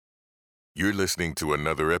You're listening to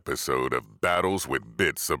another episode of Battles with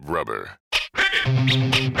Bits of Rubber.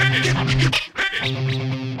 I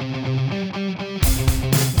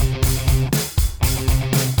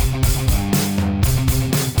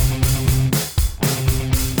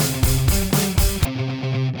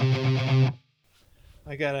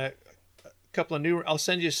got a couple of new. I'll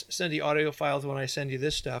send the audio files when I send you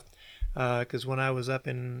this stuff, because when I was up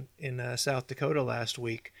in South Dakota last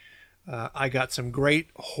week, I got some great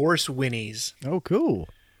horse whinnies. Oh, cool!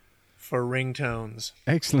 For ringtones.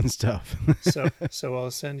 Excellent stuff. so I'll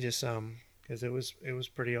send you some because it was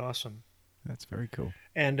pretty awesome. That's very cool.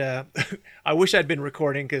 And I wish I'd been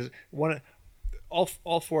recording because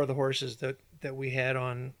all four of the horses that we had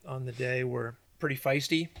on the day were pretty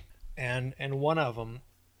feisty. And one of them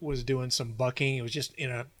was doing some bucking. He was just in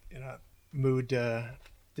a mood to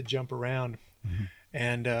jump around, mm-hmm.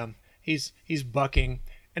 And he's bucking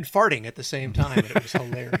and farting at the same time. And it was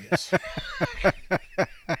hilarious.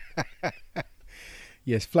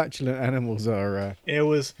 Yes, flatulent animals are. It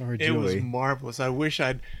was marvelous. I wish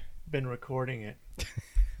I'd been recording it.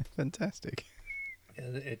 Fantastic.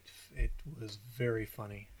 It was very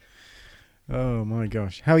funny. Oh my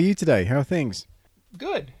gosh! How are you today? How are things?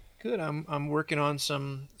 Good. I'm working on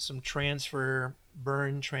some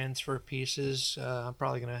burn transfer pieces. I'm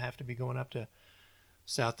probably going to have to be going up to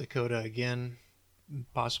South Dakota again,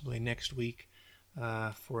 possibly next week,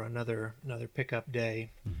 for another pickup day.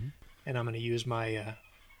 Mm-hmm. And I'm going to use my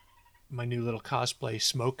my new little cosplay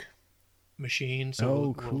smoke machine.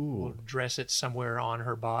 So we'll dress it somewhere on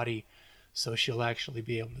her body, so she'll actually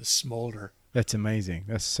be able to smolder. That's amazing.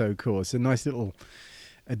 That's so cool. It's a nice little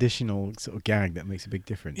additional sort of gag that makes a big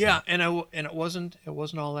difference. Yeah, and it wasn't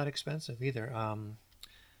all that expensive either.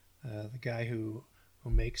 The guy who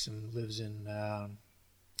makes them lives in the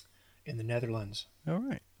Netherlands. All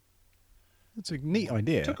right, that's a neat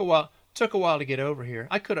idea. Took a while to get over here.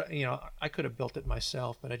 I could have built it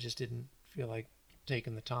myself, but I just didn't feel like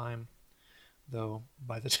taking the time. Though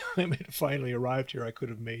by the time it finally arrived here, I could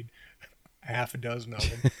have made half a dozen of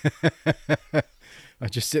them. I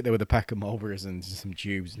just sit there with a pack of Marlboros and some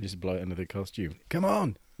tubes and just blow it under the costume. Come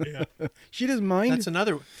on. Yeah. She doesn't mind. That's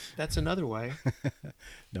another way.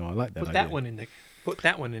 No, I like that. Put that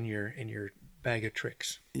one in your bag of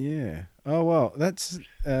tricks. Yeah. Oh well, that's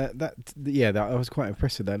that. Yeah, I was quite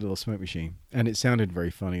impressed with that little smoke machine, and it sounded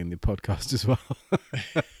very funny in the podcast as well.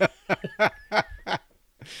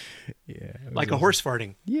 Yeah. Like awesome. A horse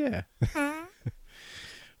farting. Yeah.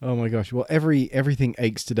 Oh my gosh! Well, everything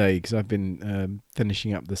aches today because I've been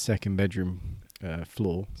finishing up the second bedroom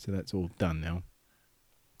floor, so that's all done now.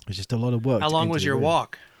 It's just a lot of work. How long was your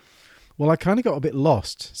walk? Well, I kind of got a bit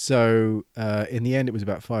lost, so in the end, it was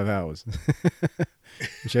about 5 hours,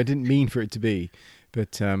 which I didn't mean for it to be.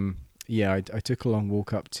 But yeah, I took a long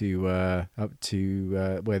walk up to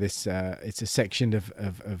where this it's a section of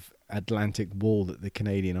Atlantic wall that the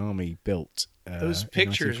Canadian Army built. Those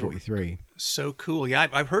pictures were so cool. Yeah,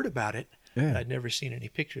 I've heard about it. Yeah. I'd never seen any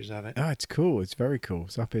pictures of it. Oh, it's cool. It's very cool.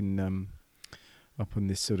 It's up on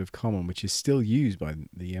this sort of common, which is still used by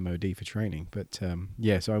the MOD for training. But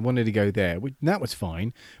yeah, so I wanted to go there. That was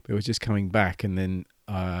fine, but it was just coming back, and then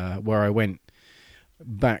where I went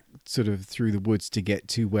back sort of through the woods to get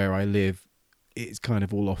to where I live, it's kind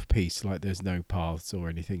of all off piste, like there's no paths or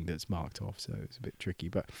anything that's marked off, so it's a bit tricky,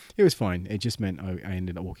 but it was fine. It just meant I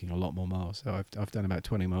ended up walking a lot more miles, so I've done about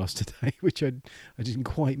 20 miles today, which I didn't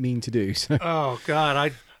quite mean to do. So. Oh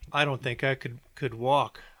God, I don't think I could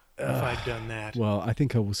walk if I'd done that. Well, I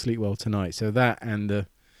think I will sleep well tonight, so that and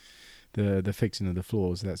the fixing of the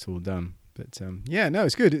floors, that's all done. But yeah, no,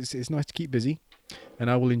 it's good. It's nice to keep busy, and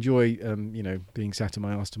I will enjoy being sat on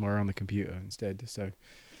my ass tomorrow on the computer instead, so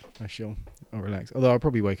I'll relax. Although I'll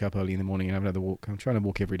probably wake up early in the morning and have another walk. I'm trying to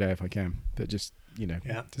walk every day if I can, but just,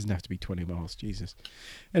 it doesn't have to be 20 miles. Jesus.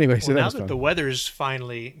 Anyway, so now that was that fun. the weather's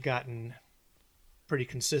finally gotten pretty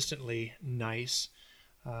consistently nice,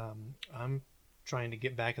 I'm trying to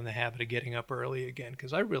get back in the habit of getting up early again,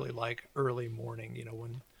 because I really like early morning,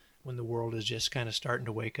 when the world is just kind of starting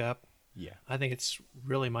to wake up. Yeah. I think it's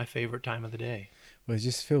really my favorite time of the day. Well, it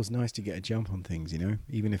just feels nice to get a jump on things,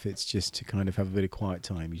 even if it's just to kind of have a bit of quiet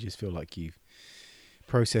time. You just feel like you've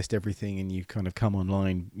processed everything and you've kind of come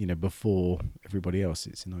online, before everybody else.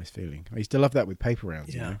 It's a nice feeling. I used to love that with paper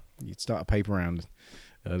rounds. Yeah. You'd start a paper round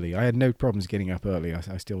early. I had no problems getting up early.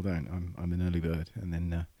 I still don't. I'm an early bird. And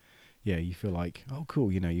then, yeah, you feel like, oh,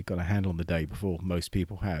 cool. You've got a handle on the day before most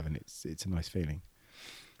people have, and it's a nice feeling.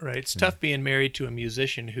 Right. It's tough being married to a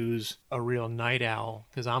musician who's a real night owl,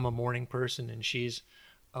 because I'm a morning person and she's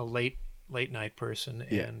a late night person.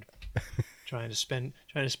 Yeah. And trying to spend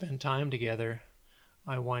time together,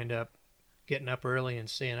 I wind up getting up early and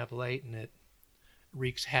staying up late, and it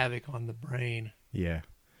wreaks havoc on the brain. Yeah.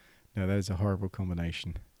 No, that is a horrible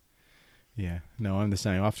combination. Yeah. No, I'm the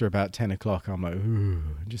same. After about 10 o'clock, I'm like, ooh,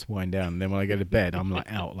 just wind down. And then when I go to bed, I'm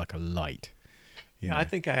like out like a light. Yeah, I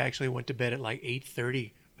think I actually went to bed at like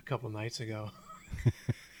 8:30 a couple of nights ago.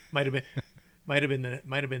 might have been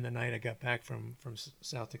the night I got back from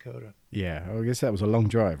South Dakota. Yeah. I guess that was a long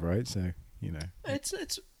drive, right? So,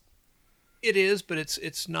 It is, but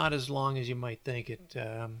it's not as long as you might think.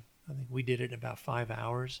 I think we did it in about 5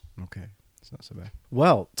 hours. Okay. It's not so bad.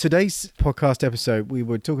 Well, today's podcast episode, we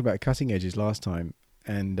were talking about cutting edges last time,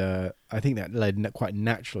 and I think that led quite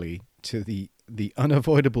naturally to the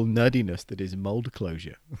unavoidable nerdiness that is mold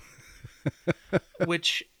closure.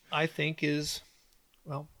 Which I think is,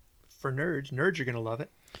 well, for nerds are going to love it.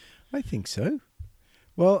 I think so.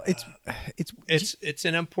 Well, it's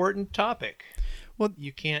an important topic. Well,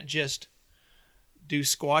 you can't just do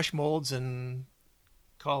squash molds and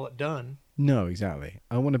call it done. No, exactly.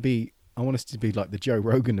 I want us to be like the Joe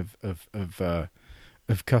Rogan of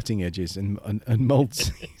cutting edges and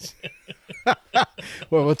molds.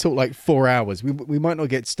 Well, we'll talk like 4 hours. We might not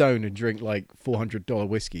get stoned and drink like $400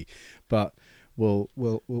 whiskey, but we'll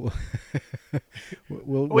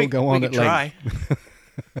go on at length.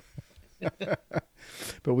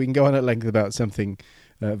 But we can go on at length about something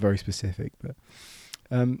very specific. But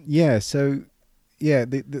the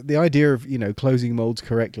idea of closing molds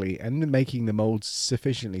correctly and making the molds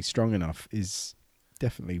sufficiently strong enough is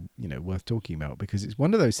definitely worth talking about, because it's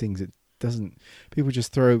one of those things that people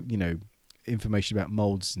just throw information about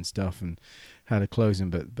molds and stuff and how to close them,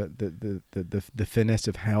 but the finesse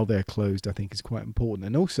of how they're closed I think is quite important,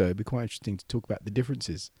 and also it'd be quite interesting to talk about the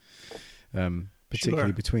differences,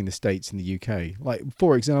 particularly between the States and the UK. Like,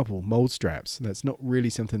 for example, mold straps. That's not really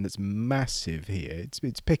something that's massive here. It's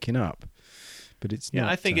picking up, but it's not.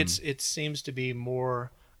 I think it seems to be a more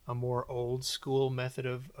old school method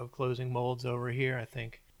of closing molds over here. I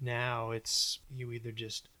think now it's you either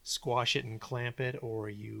just squash it and clamp it, or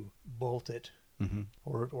you bolt it,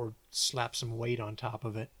 or slap some weight on top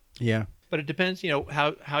of it. Yeah. But it depends,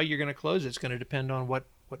 how you're going to close it. It's going to depend on what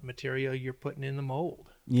material you're putting in the mold.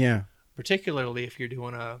 Yeah. Particularly if you're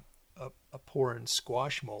doing a pour and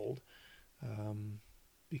squash mold,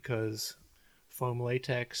 because foam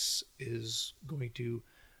latex is going to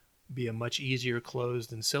be a much easier close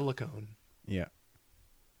than silicone. Yeah.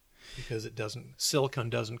 Because silicone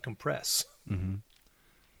doesn't compress. Mm-hmm.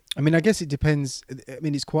 I mean, I guess it depends. I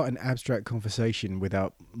mean, it's quite an abstract conversation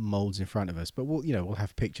without molds in front of us, but we'll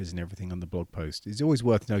have pictures and everything on the blog post. It's always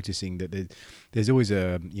worth noticing that there's always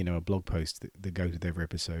a blog post that goes with every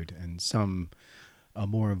episode, and some are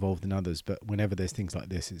more involved than others. But whenever there's things like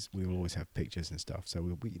this, we will always have pictures and stuff.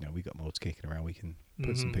 So we got molds kicking around. We can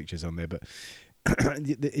put some pictures on there, but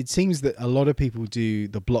it seems that a lot of people do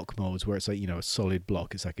the block molds where it's like a solid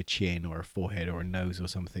block. It's like a chin or a forehead or a nose or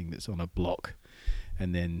something that's on a block.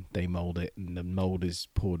 And then they mold it, and the mold is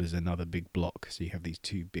poured as another big block. So you have these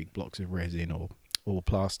two big blocks of resin or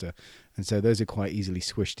plaster. And so those are quite easily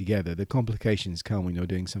squished together. The complications come when you're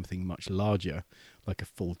doing something much larger, like a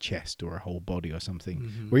full chest or a whole body or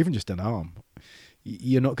something, or even just an arm.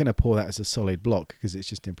 You're not going to pour that as a solid block because it's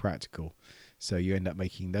just impractical. So you end up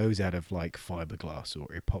making those out of like fiberglass or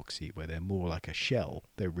epoxy, where they're more like a shell.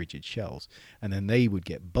 They're rigid shells. And then they would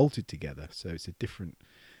get bolted together. So it's a different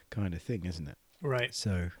kind of thing, isn't it? Right.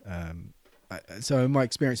 So, so in my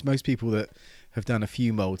experience, most people that have done a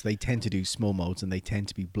few molds, they tend to do small molds, and they tend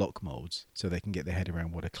to be block molds, so they can get their head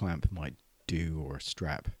around what a clamp might do or a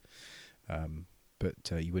strap. But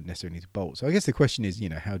you wouldn't necessarily need to bolt. So I guess the question is,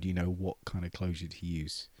 how do you know what kind of closure to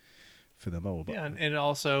use for the mold? Yeah, and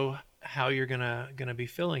also how you're gonna be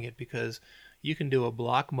filling it, because you can do a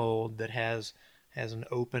block mold that has an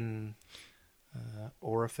open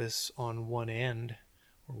orifice on one end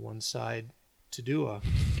or one side. To do a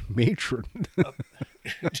matron,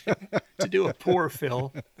 to do a pour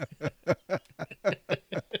fill.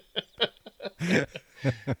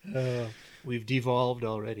 We've devolved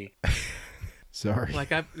already. Sorry.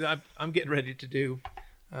 Like I'm getting ready to do.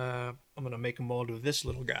 I'm gonna make a mold of this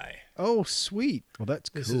little guy. Oh, sweet! Well, that's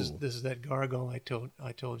cool. This is that gargoyle I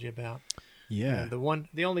told you about. Yeah.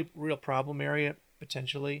 The only real problem area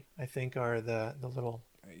potentially, I think, are the little.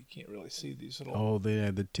 You can't really see these little. Oh,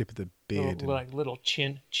 the tip of the beard. Little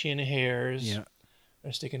chin hairs. Yeah.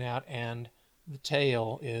 Are sticking out, and the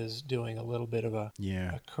tail is doing a little bit of a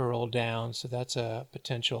curl down. So that's a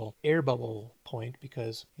potential air bubble point,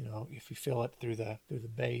 because if you fill it through the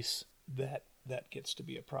base, that gets to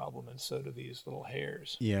be a problem, and so do these little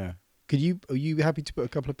hairs. Yeah. Are you happy to put a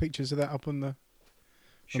couple of pictures of that up on the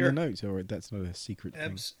Sure. on the notes, or that's not a secret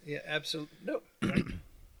thing? Yeah, absolutely. No,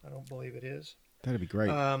 I don't believe it is. That'd be great,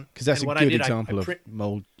 because that's a good example of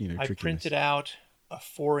mold. I trickiness. printed out a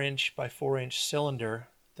 4-inch by 4-inch cylinder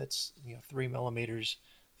that's 3 millimeters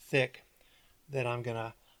thick. That I'm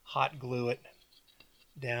gonna hot glue it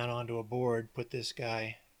down onto a board. Put this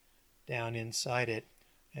guy down inside it,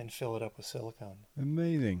 and fill it up with silicone.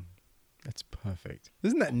 Amazing. That's perfect.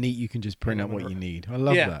 Isn't that neat? You can just print out what you need. I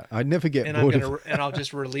love that. I'd never get bored of it. And I'll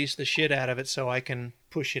just release the shit out of it so I can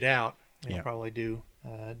push it out. I'll probably do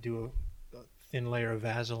a thin layer of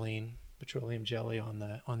Vaseline, petroleum jelly on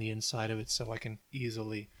the inside of it so I can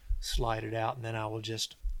easily slide it out, and then I will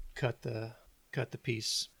just cut the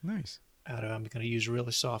piece. Nice. Out of. I'm going to use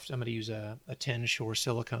really soft. I'm going to use a 10 Shore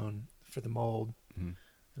silicone for the mold, and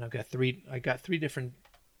I've got three different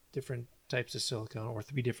types of silicone, or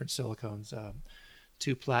 3 different silicones,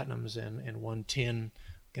 2 platinums and 1 tin.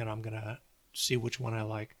 Again, I'm going to see which one I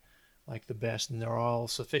like the best, and they're all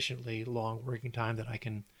sufficiently long working time that I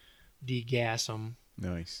can degas them.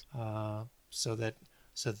 Nice. So then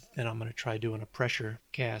I'm going to try doing a pressure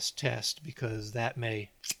cast test, because that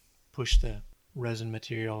may push the resin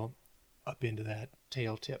material up into that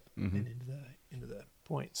tail tip and into the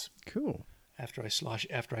points. Cool. After I slosh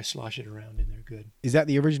it around in there good. Is that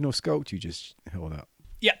the original sculpt you just held up?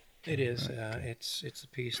 Yeah, it is. Okay. It's a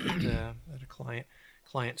piece that a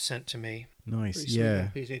client sent to me. Nice. Pretty Yeah.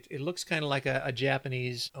 piece. It looks kind of like a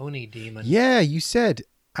Japanese Oni demon. Yeah, you said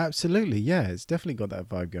absolutely. Yeah, it's definitely got that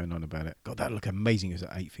vibe going on about it. God, that look amazing. It's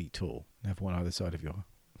 8 feet tall. Have one either side of your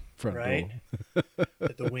front right? door.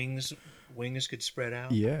 That the wings could spread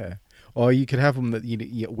out. Yeah. Or you could have them that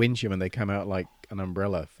you winch them and they come out like an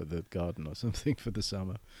umbrella for the garden or something for the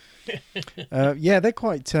summer. Yeah, they're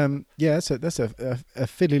quite. That's a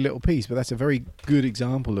fiddly little piece, but that's a very good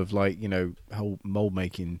example of whole mold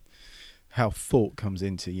making, how thought comes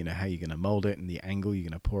into how you're going to mold it and the angle you're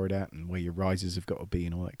going to pour it at and where your risers have got to be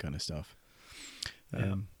and all that kind of stuff.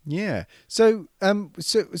 Yeah. So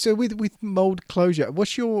with mold closure,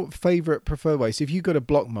 what's your preferred way? So if you've got a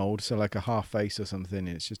block mold, so like a half face or something, and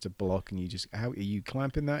it's just a block, and how are you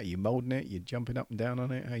clamping that? Are you molding it? You're jumping up and down on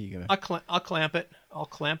it? How are you gonna? I'll clamp it. I'll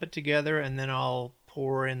clamp it together, and then I'll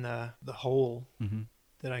pour in the hole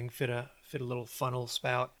that I can fit a little funnel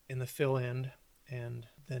spout in the fill end, and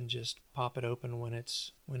then just pop it open when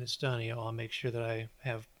it's done. I'll make sure that I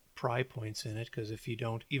have pry points in it, because if you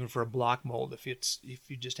don't, even for a block mold, if you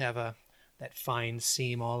just have that fine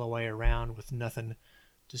seam all the way around with nothing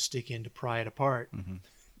to stick in to pry it apart,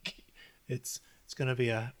 it's going to be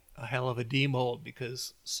a hell of a demold,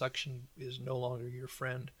 because suction is no longer your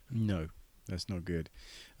friend. No, that's not good.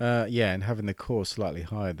 Yeah, and having the core slightly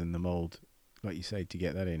higher than the mold, like you say, to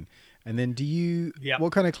get that in. And then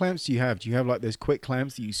what kind of clamps do you have? Do you have like those quick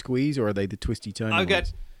clamps that you squeeze, or are they the twisty turny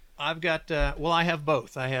ones? I have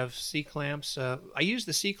both. I have C-clamps. I use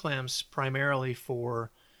the C-clamps primarily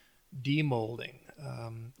for demolding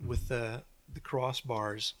with the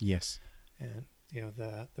crossbars. Yes. And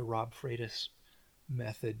the Rob Freitas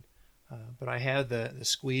method. But I have the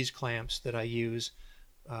squeeze clamps that I use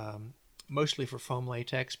mostly for foam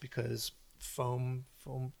latex, because foam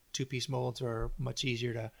 2-piece molds are much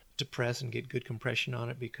easier to press and get good compression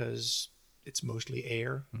on it, because it's mostly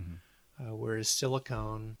air. Whereas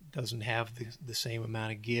silicone doesn't have the same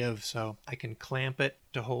amount of give, so I can clamp it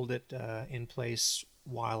to hold it in place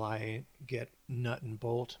while I get nut and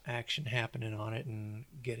bolt action happening on it and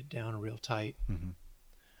get it down real tight.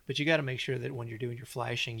 But you got to make sure that when you're doing your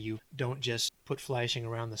flashing, you don't just put flashing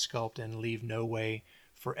around the sculpt and leave no way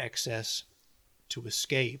for excess to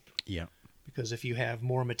escape. Yeah. Because if you have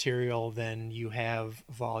more material than you have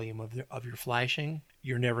volume of your flashing,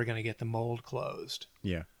 you're never going to get the mold closed.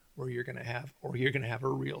 Yeah. Or you're going to have a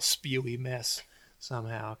real spewy mess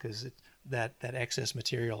somehow, because that excess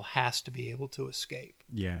material has to be able to escape.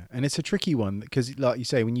 Yeah, and it's a tricky one, because like you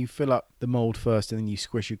say, when you fill up the mold first and then you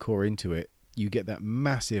squish your core into it, you get that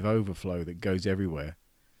massive overflow that goes everywhere.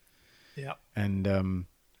 Yeah. And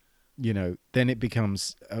then it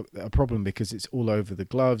becomes a problem, because it's all over the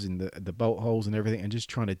gloves and the bolt holes and everything, and just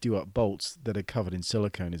trying to do up bolts that are covered in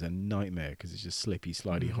silicone is a nightmare, because it's just slippy,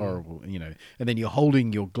 slidey, horrible, and then you're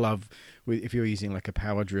holding your glove if you're using like a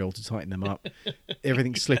power drill to tighten them up,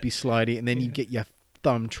 everything's slippy, slidey, and then you get your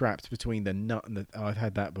thumb trapped between the nut and I've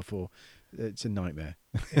had that before. It's a nightmare.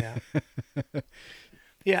 Yeah.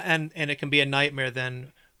 Yeah, and it can be a nightmare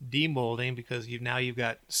then demolding, because you've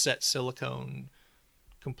got set silicone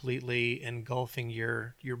completely engulfing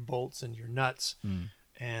your bolts and your nuts,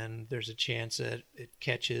 and there's a chance that it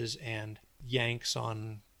catches and yanks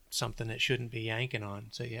on something it shouldn't be yanking on,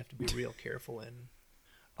 so you have to be real careful in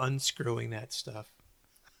unscrewing that stuff.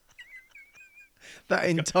 That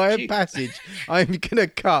entire Gee. passage I'm going to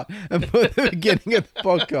cut and put at the beginning of the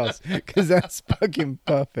podcast because that's fucking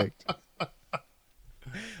perfect.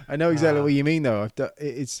 I know exactly what you mean, though.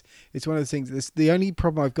 It's one of the things. The only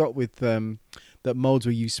problem I've got with that molds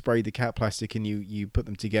where you spray the cat plastic and you put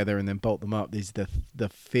them together and then bolt them up is the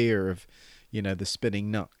fear of, the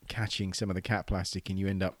spinning nut catching some of the cat plastic and you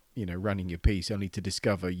end up, running your piece only to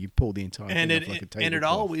discover you pull the entire thing off like a tablecloth. And it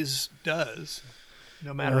always does.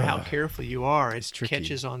 No matter how careful you are, it tricky.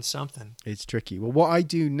 catches on something. It's tricky. Well, what I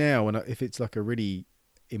do now, if it's like a really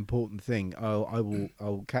important thing,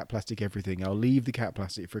 I'll cat plastic everything. I'll leave the cat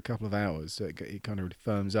plastic for a couple of hours so it kind of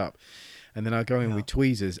firms up, and then I'll go in with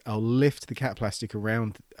tweezers. I'll lift the cat plastic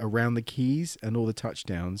around the keys and all the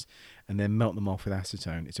touchdowns, and then melt them off with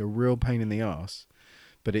acetone. It's a real pain in the arse,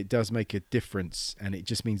 but it does make a difference, and it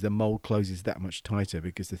just means the mold closes that much tighter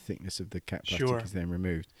because the thickness of the cat plastic is then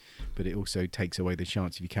removed. But it also takes away the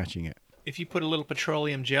chance of you catching it. If you put a little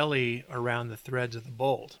petroleum jelly around the threads of the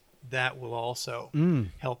bolt, that will also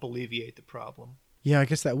help alleviate the problem. Yeah, I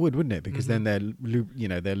guess that wouldn't it? Because then they're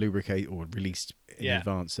lubricate or released in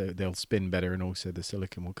advance, so they'll spin better, and also the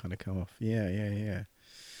silicone will kind of come off. Yeah.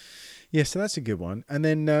 Yeah, so that's a good one. And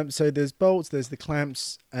then so there's bolts, there's the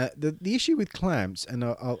clamps. The issue with clamps, and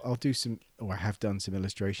I'll do some, or I have done some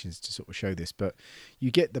illustrations to sort of show this, but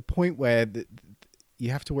you get the point where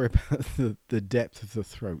you have to worry about the depth of the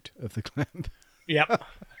throat of the clamp. Yep.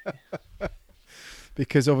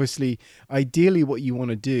 Because obviously, ideally, what you want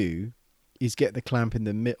to do is get the clamp in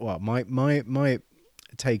the middle. Well, my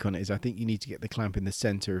take on it is I think you need to get the clamp in the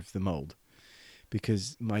center of the mold,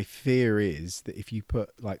 because my fear is that if you put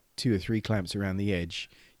like 2 or 3 clamps around the edge,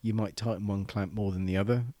 you might tighten one clamp more than the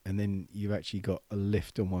other, and then you've actually got a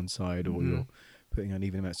lift on one side, or you're putting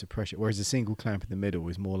uneven amounts of pressure. Whereas a single clamp in the middle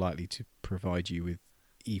is more likely to provide you with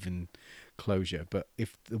even closure. But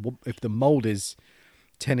if the mold is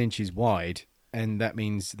 10 inches wide, and that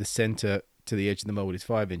means the center to the edge of the mold is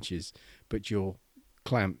 5 inches, but your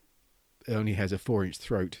clamp only has a 4-inch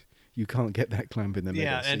throat, you can't get that clamp in the middle.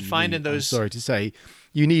 Yeah, so and finding those. I'm sorry to say,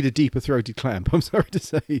 you need a deeper throated clamp. I'm sorry to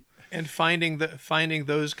say. And finding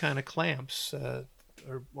those kind of clamps are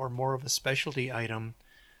more of a specialty item,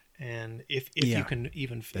 and if you can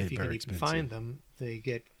even find them, they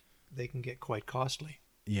can get quite costly.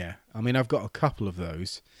 Yeah, I mean, I've got a couple of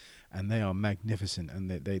those, and they are magnificent, and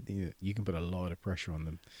they you can put a lot of pressure on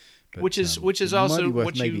them. But, which is also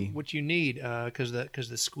what maybe you need, because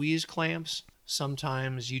the squeeze clamps,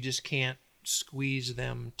 sometimes you just can't squeeze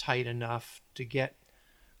them tight enough to get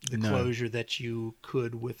the closure that you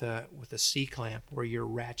could with a C clamp, where you're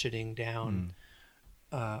ratcheting down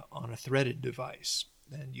on a threaded device.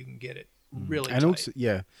 Then you can get it really tight. Also,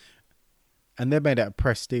 and they're made out of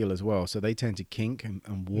pressed steel as well, so they tend to kink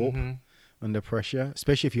and warp under pressure,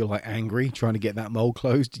 especially if you're like angry trying to get that mold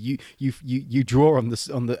closed. You draw on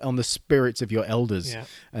the spirits of your elders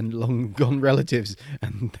and long gone relatives,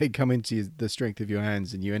 and they come into the strength of your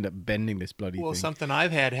hands, and you end up bending this bloody thing. Well, something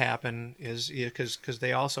I've had happen is because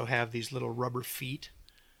they also have these little rubber feet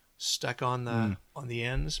stuck on the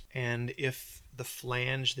ends, and if the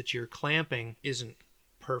flange that you're clamping isn't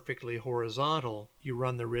perfectly horizontal, you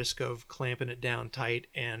run the risk of clamping it down tight,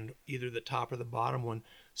 and either the top or the bottom one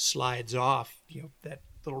slides off. That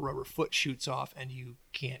little rubber foot shoots off, and you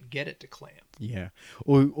can't get it to clamp. Yeah,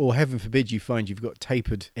 or heaven forbid you find you've got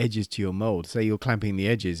tapered edges to your mold. Say you're clamping the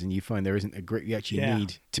edges, and you find there isn't a grip. You actually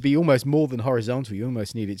need to be almost more than horizontal. You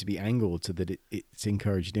almost need it to be angled so that it's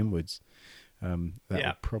encouraged inwards. That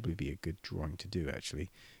would probably be a good drawing to do,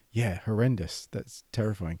 actually. Yeah, horrendous. That's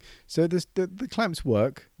terrifying. So the clamps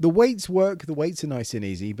work. The weights work. The weights are nice and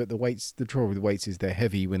easy, but the trouble with the weights is they're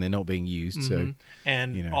heavy when they're not being used. So,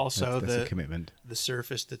 and also that's a commitment. The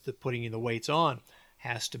surface that they're putting the weights on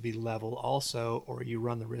has to be level also, or you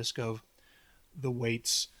run the risk of the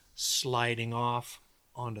weights sliding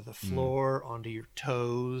onto the floor, onto your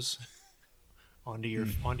toes, onto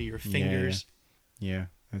your fingers. Yeah,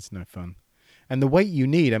 that's no fun. And the weight you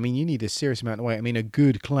need, I mean, you need a serious amount of weight. I mean, a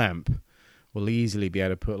good clamp will easily be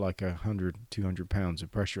able to put like 100, 200 pounds of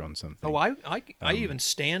pressure on something. Oh, I even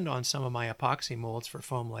stand on some of my epoxy molds for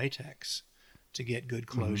foam latex to get good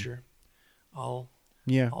closure. I'll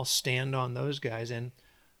stand on those guys, and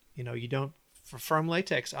you don't, for foam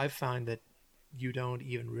latex, I've found that you don't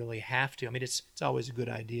even really have to. I mean, it's always a good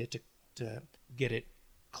idea to get it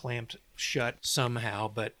clamped shut somehow,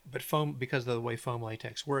 but foam, because of the way foam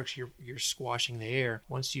latex works, you're squashing the air.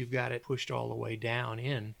 Once you've got it pushed all the way down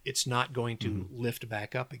in, it's not going to lift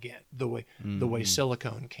back up again the way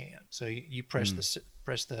silicone can. So you press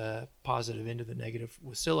the positive into the negative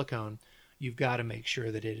with silicone. You've got to make sure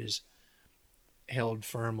that it is held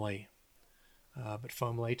firmly But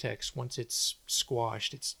foam latex, once it's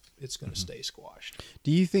squashed, it's going to stay squashed.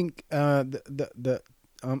 Do you think that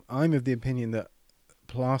I'm of the opinion that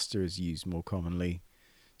plaster is used more commonly,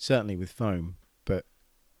 certainly with foam, but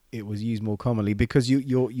it was used more commonly because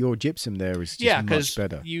your gypsum there is just much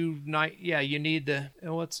better. You need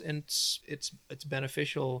it's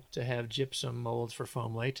beneficial to have gypsum molds for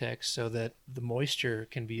foam latex so that the moisture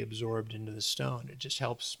can be absorbed into the stone. It just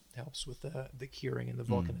helps with the curing and the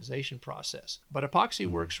vulcanization process. But epoxy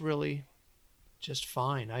works really just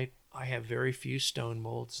fine. I have very few stone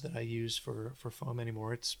molds that I use for foam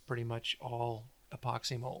anymore. It's pretty much all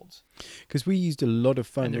epoxy molds. Because we used a lot of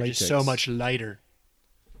foam and they're latex. Just so much lighter.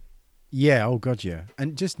 Yeah, oh god, yeah,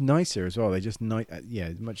 and just nicer as well. They're just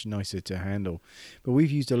much nicer to handle. But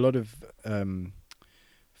we've used a lot of and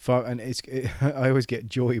I always get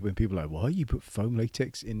joy when people are like, "Why you put foam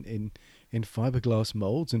latex in fiberglass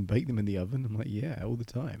molds and bake them in the oven?" I'm like, "Yeah, all the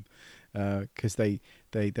time," because they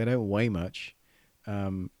don't weigh much,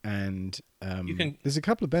 there's a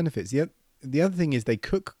couple of benefits. The other thing is they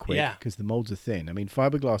cook quick because the molds are thin. I mean,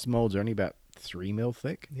 fiberglass molds are only about 3 mil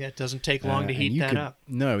thick. Yeah, it doesn't take long to heat that up.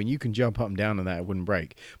 No, and you can jump up and down on that; it wouldn't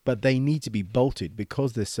break. But they need to be bolted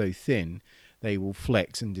because they're so thin. They will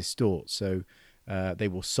flex and distort, so they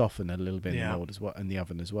will soften a little bit in the mold as well, in the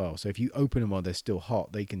oven as well. So if you open them while they're still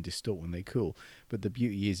hot, they can distort when they cool. But the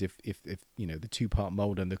beauty is if you know the 2-part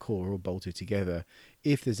mold and the core are all bolted together,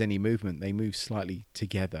 if there's any movement, they move slightly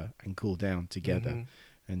together and cool down together. Mm-hmm.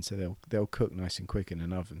 And so they'll cook nice and quick in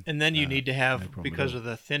an oven. And then you need to have, because of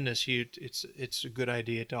the thinness, it's a good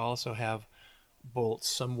idea to also have bolts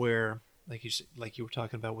somewhere, like you were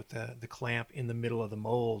talking about with the clamp in the middle of the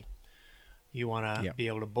mold. You want to be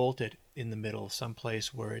able to bolt it in the middle,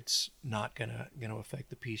 someplace where it's not gonna affect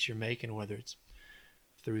the piece you're making, whether it's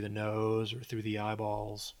through the nose or through the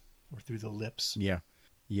eyeballs or through the lips. Yeah,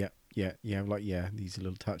 these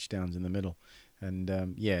little touchdowns in the middle, and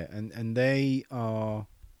and they are.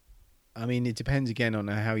 I mean, it depends again on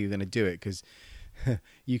how you're going to do it, because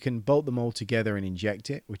you can bolt them all together and inject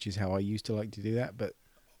it, which is how I used to like to do that. But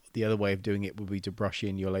the other way of doing it would be to brush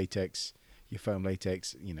in your foam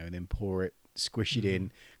latex, and then pour it, squish it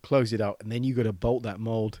in, close it up, and then you got to bolt that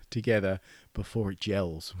mold together before it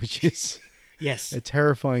gels, which is a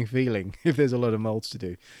terrifying feeling if there's a lot of molds to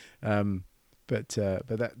do. But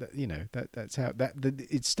that's how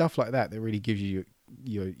it's stuff like that really gives you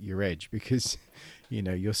your edge, because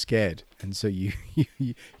you're scared, and so you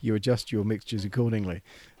adjust your mixtures accordingly,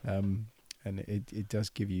 and it does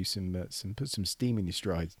give you put some steam in your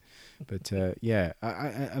strides. But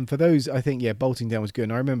and for those, I think bolting down was good.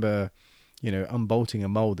 And I remember unbolting a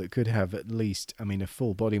mold that could have at least, a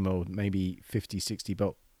full body mold, maybe 50-60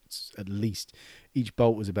 bolts at least. Each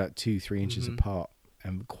bolt was about 2-3 inches apart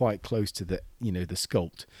and quite close to the the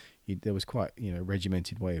sculpt. There was quite a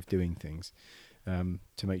regimented way of doing things, to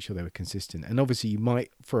make sure they were consistent. And obviously you might,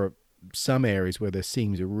 for some areas where the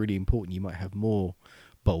seams are really important, you might have more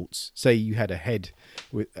bolts. Say you had a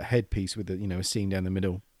headpiece with a seam down the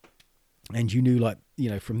middle, and you knew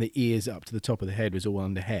from the ears up to the top of the head was all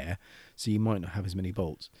under hair, so you might not have as many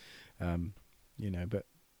bolts. But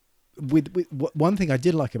with one thing I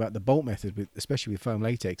did like about the bolt method, especially with foam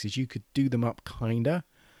latex, is you could do them up kinda,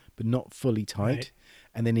 but not fully tight. Right.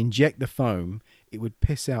 And then inject the foam, it would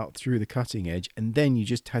piss out through the cutting edge, and then you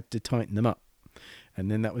just had to tighten them up. And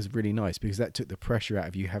then that was really nice, because that took the pressure out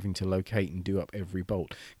of you having to locate and do up every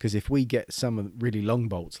bolt. Because if we get some of the really long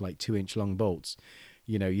bolts, like 2-inch long bolts,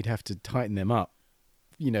 you'd have to tighten them up,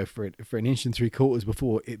 for 1 inch and 3/4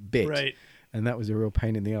 before it bit. Right. And that was a real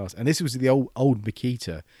pain in the ass. And this was the old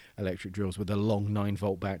Makita electric drills with the long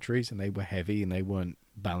 9-volt batteries, and they were heavy and they weren't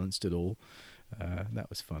balanced at all. That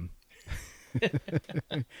was fun.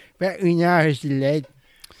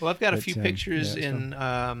 Well, I've got a few pictures in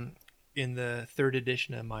the 3rd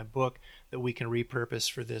edition of my book that we can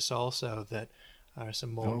repurpose for this also, that are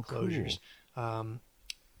some mold closures.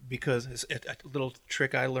 Because a little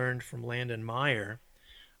trick I learned from Landon Meyer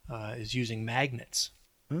is using magnets.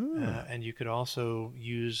 And you could also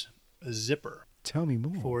use a zipper. Tell me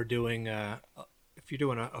more. For doing, if you're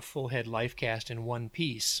doing a full head life cast in one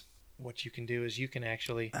piece, what you can do is you can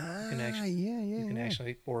actually, you wouldn't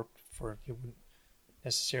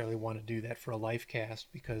necessarily want to do that for a life cast,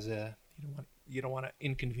 because you don't want to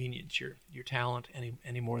inconvenience your talent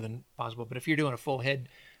any more than possible. But if you're doing a full head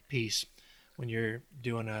piece, when you're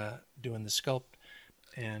doing the sculpt,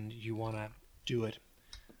 and you want to do it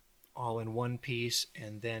all in one piece,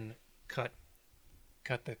 and then cut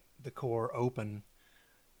the core open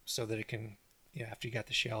so that it can, after you got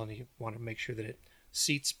the shell and you want to make sure that it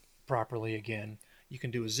seats properly again, you can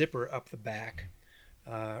do a zipper up the back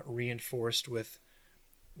reinforced with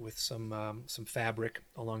some fabric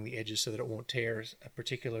along the edges so that it won't tear,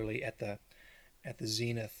 particularly at the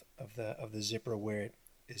zenith of the zipper where it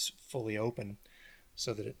is fully open,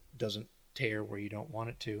 so that it doesn't tear where you don't want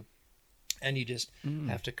it to. And you just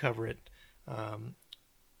have to cover it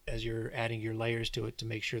as you're adding your layers to it to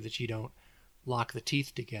make sure that you don't lock the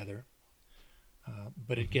teeth together.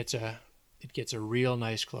 But it gets a real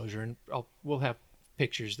nice closure, and we'll have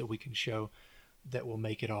pictures that we can show that will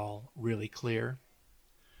make it all really clear.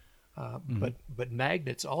 But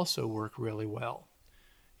magnets also work really well.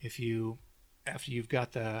 After you've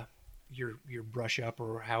got your brush up,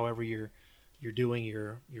 or however you're doing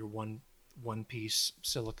your one piece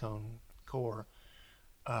silicone core,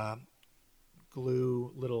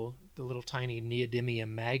 glue the little tiny neodymium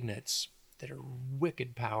magnets that are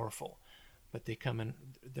wicked powerful, but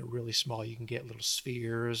they're really small. You can get little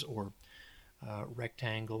spheres or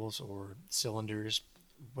rectangles or cylinders,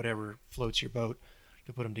 whatever floats your boat,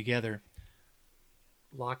 to put them together.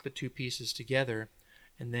 Lock the two pieces together,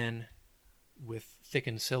 and then with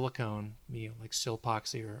thickened silicone, like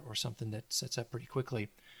Silpoxy or something that sets up pretty quickly,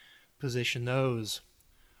 position those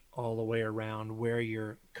all the way around where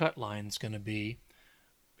your cut line's going to be,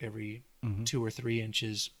 every 2 or 3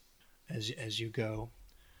 inches as you go.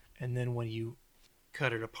 And then when you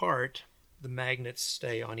cut it apart, the magnets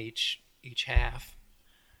stay on each half,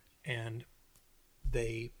 and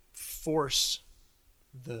they force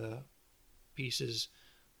the pieces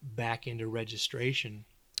back into registration.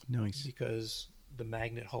 Nice. Because the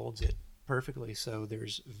magnet holds it perfectly, so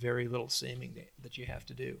there's very little seaming that you have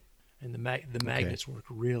to do. And the magnets work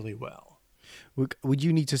really well. Would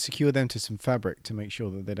you need to secure them to some fabric to make sure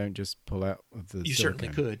that they don't just pull out of the You silicone?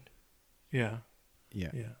 certainly could. Yeah.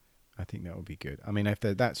 I think that would be good. I mean, if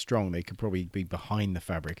they're that strong, they could probably be behind the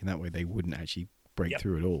fabric, and that way they wouldn't actually break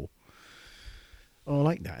through at all. Oh, I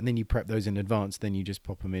like that. And then you prep those in advance, then you just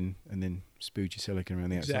pop them in and then spooge your silicone around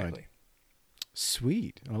the outside.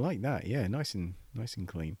 Sweet. I like that. Yeah, nice and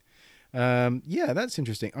clean. Yeah, that's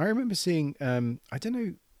interesting. I remember seeing I don't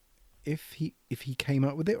know if he came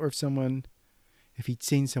up with it or if he'd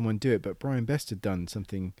seen someone do it, but Brian Best had done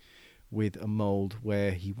something with a mold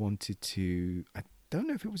where he wanted to, I don't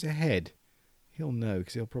know if it was a head. He'll know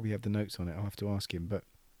because he'll probably have the notes on it. I'll have to ask him, but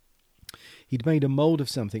he'd made a mold of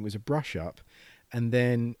something. It was a brush up, and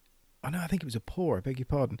then I think it was a pour, I beg your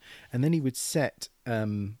pardon. And then he would set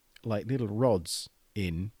like little rods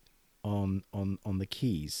in on the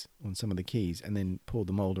keys, on some of the keys, and then pour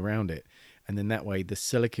the mold around it. And then that way the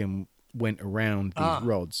silicone went around these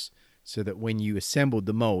rods, so that when you assembled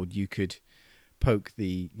the mold, you could poke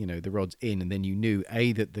the rods in, and then you knew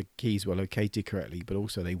that the keys were located correctly, but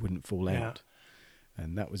also they wouldn't fall out.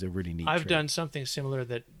 And that was a really neat I've trick. done something similar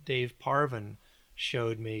that Dave Parvin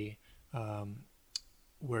showed me,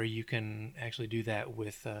 where you can actually do that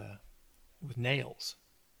with nails.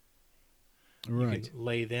 Right. You can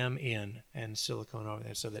lay them in and silicone over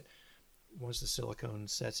there, so that once the silicone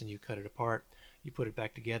sets and you cut it apart, you put it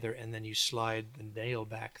back together, and then you slide the nail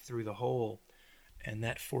back through the hole, and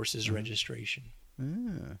that forces registration.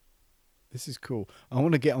 This is cool. I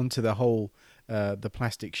want to get onto the whole the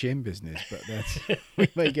plastic shim business, but that's we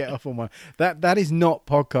may get off on one. That is not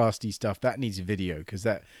podcasty stuff. That needs video, because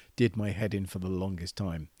that did my head in for the longest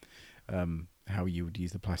time. How you would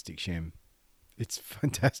use the plastic shim. It's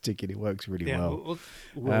fantastic, and it works really well.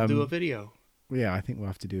 We'll do a video. Yeah, I think we'll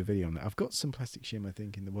have to do a video on that. I've got some plastic shim, I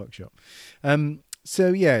think, in the workshop.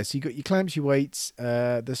 So you got your clamps, your weights,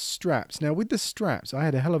 the straps. Now, with the straps, I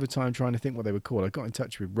had a hell of a time trying to think what they were called. I got in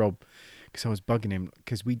touch with Rob because I was bugging him,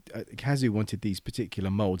 because Kazoo wanted these particular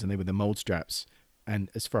molds, and they were the mold straps. And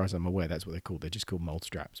as far as I'm aware, that's what they're called. They're just called mold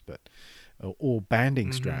straps, or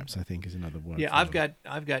banding straps, I think, is another word. Yeah, I've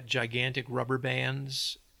got gigantic rubber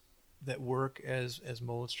bands that work as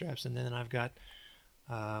mold straps, and then I've got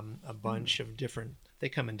a bunch of different. They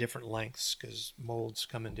come in different lengths because molds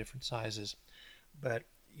come in different sizes. But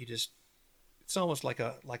it's almost like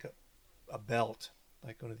a belt,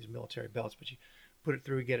 like one of these military belts, but you put it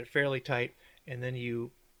through, get it fairly tight, and then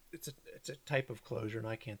it's a type of closure, and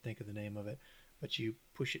I can't think of the name of it, but you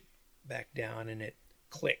push it back down and it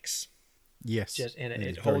clicks. Yes. And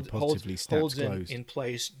it holds in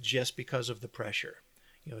place just because of the pressure.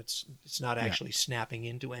 It's not actually snapping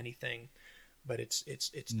into anything, but it's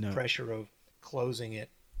the pressure of closing it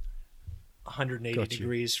 180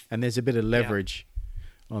 degrees. And there's a bit of leverage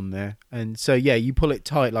on there. And so, you pull it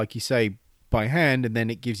tight, like you say, by hand, and then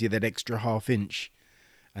it gives you that extra half inch.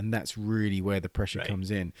 And that's really where the pressure comes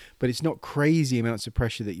in. But it's not crazy amounts of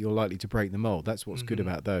pressure that you're likely to break the mold. That's what's good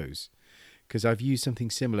about those. Because I've used something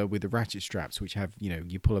similar with the ratchet straps, which have,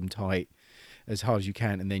 you pull them tight. as hard as you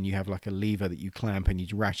can, and then you have like a lever that you clamp and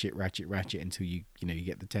you ratchet until you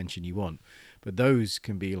get the tension you want. But those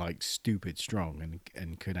can be like stupid strong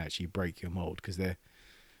and could actually break your mold, because they're,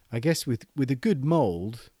 I guess with a good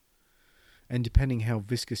mold, and depending how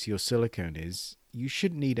viscous your silicone is, you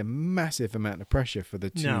shouldn't need a massive amount of pressure for the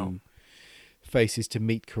two faces to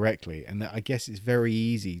meet correctly. And that, I guess, it's very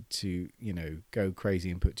easy to go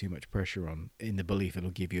crazy and put too much pressure on in the belief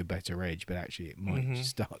it'll give you a better edge, but actually it might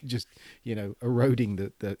start just eroding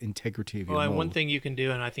the integrity of your mold. And one thing you can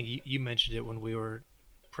do, and I think you mentioned it when we were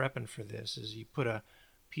prepping for this, is you put a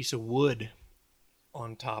piece of wood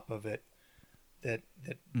on top of it that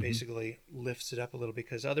basically lifts it up a little,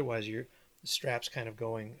 because otherwise the strap's kind of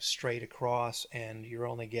going straight across and you're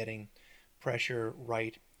only getting pressure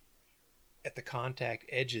right at the contact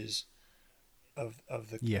edges of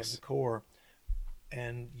the core.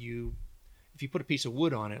 And if you put a piece of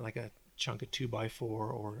wood on it, like a chunk of 2x4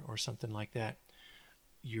 or something like that,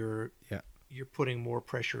 you're putting more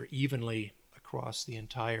pressure evenly across the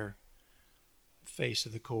entire face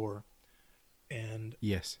of the core. And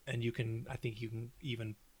and I think you can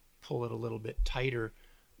even pull it a little bit tighter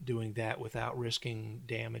doing that without risking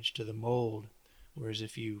damage to the mold. Whereas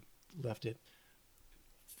if you left it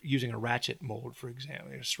using a ratchet mold, for example,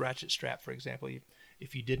 a ratchet strap, for example,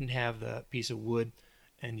 if you didn't have the piece of wood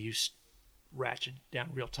and you ratchet down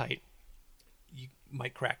real tight, you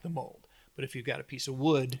might crack the mold. But if you've got a piece of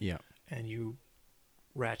wood and you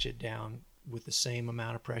ratchet down with the same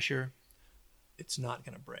amount of pressure, it's not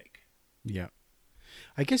going to break. Yeah.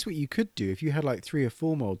 I guess what you could do, if you had like 3 or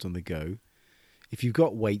 4 molds on the go, if you've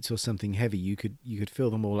got weights or something heavy, you could fill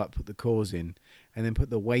them all up, put the cores in, and then put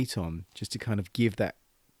the weight on just to kind of give that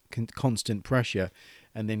constant pressure,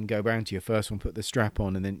 and then go around to your first one, put the strap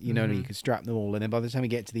on, and then you can strap them all. And then by the time you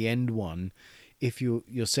get to the end one, if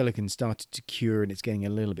your silicone started to cure and it's getting a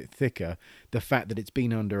little bit thicker, the fact that it's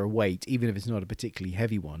been under a weight, even if it's not a particularly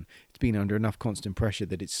heavy one, it's been under enough constant pressure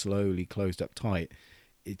that it's slowly closed up tight.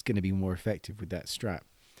 It's going to be more effective with that strap.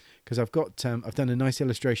 Because I've done a nice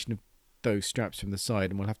illustration of those straps from the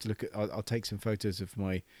side, and we'll have to look at. I'll take some photos of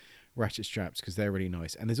my ratchet straps because they're really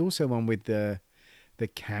nice. And there's also one with the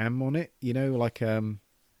cam on it. Like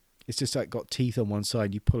it's just like got teeth on one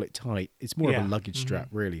side. You pull it tight. It's more of a luggage strap,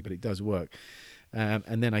 really, but it does work.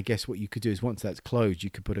 And then I guess what you could do is once that's closed,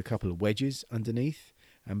 you could put a couple of wedges underneath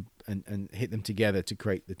and hit them together to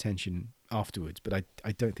create the tension afterwards. But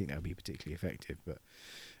I don't think that would be particularly effective. But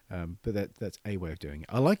that's a way of doing it.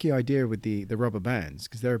 I like the idea with the rubber bands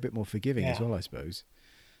because they're a bit more forgiving as well, I suppose.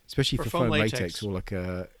 Especially for foam latex or like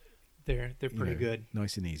a... They're pretty good.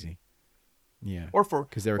 Nice and easy. Yeah. Or for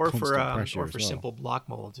pressure as well. Simple block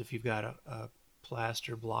molds. If you've got a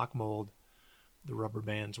plaster block mold, the rubber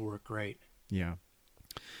bands work great. Yeah.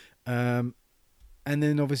 And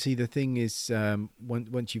then obviously the thing is,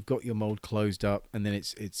 once you've got your mold closed up and then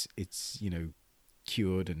it's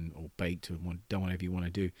cured or baked or done whatever you want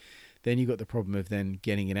to do, then you've got the problem of then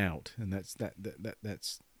getting it out, and that's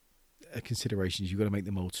a consideration. You've got to make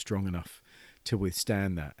the mold strong enough to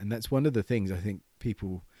withstand that, and that's one of the things I think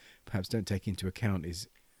people perhaps don't take into account is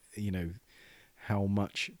how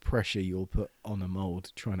much pressure you'll put on a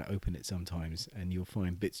mold trying to open it sometimes, and you'll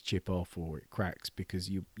find bits chip off or it cracks because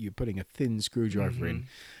you're putting a thin screwdriver in,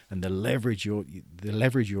 and the leverage you're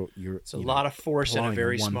it's a lot of force in a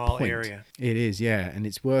very small area. It is, yeah, and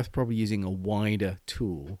it's worth probably using a wider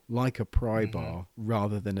tool like a pry bar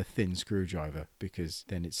rather than a thin screwdriver, because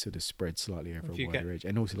then it's sort of spread slightly over a wider edge.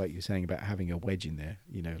 And also, like you're saying about having a wedge in there,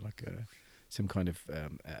 like some kind of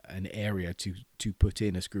an area to put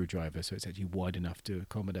in a screwdriver, so it's actually wide enough to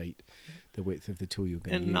accommodate the width of the tool you're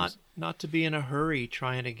going to use. And not to be in a hurry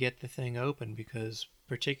trying to get the thing open, because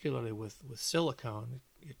particularly with silicone,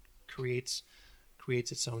 it creates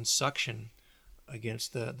its own suction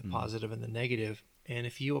against the positive and the negative. And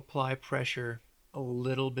if you apply pressure a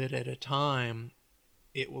little bit at a time,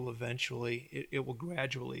 it will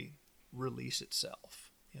gradually release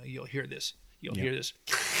itself. You'll hear this. Hear this.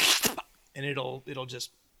 And it'll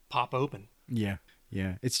just pop open. Yeah.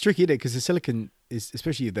 It's tricky, isn't it? Because the silicone is,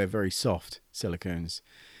 especially if they're very soft silicones,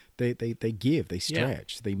 they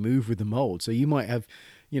stretch, they move with the mold. So you might have,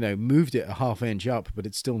 moved it a half inch up, but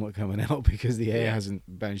it's still not coming out because the air hasn't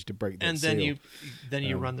managed to break that and seal. then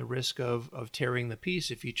you run the risk of tearing the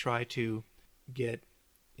piece if you try to get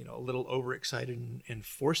a little overexcited and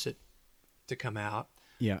force it to come out.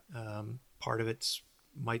 Yeah. Part of it's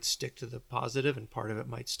might stick to the positive and part of it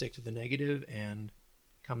might stick to the negative and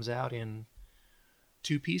comes out in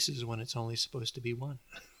 2 pieces when it's only supposed to be 1.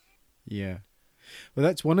 Yeah. Well,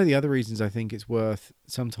 that's one of the other reasons I think it's worth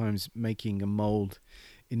sometimes making a mold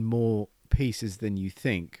in more pieces than you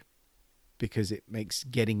think, because it makes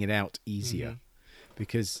getting it out easier.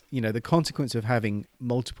 Because, you know, the consequence of having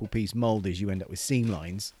multiple piece mold is you end up with seam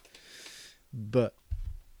lines, but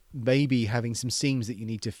maybe having some seams that you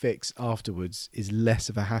need to fix afterwards is less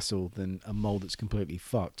of a hassle than a mold that's completely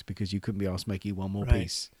fucked because you couldn't be asked making one more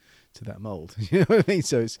piece to that mold. You know what I mean?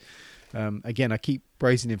 So it's, again, I keep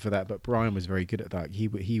praising him for that, but Brian was very good at that.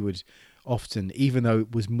 He would often, even though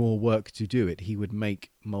it was more work to do it, he would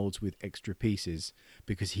make molds with extra pieces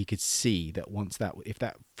because he could see that if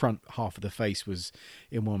that front half of the face was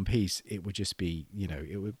in one piece, it would just be, you know,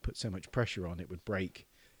 it would put so much pressure on, it would break.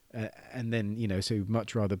 And then, you know, so he'd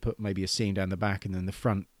much rather put maybe a seam down the back, and then the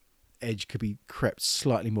front edge could be crept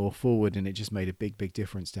slightly more forward, and it just made a big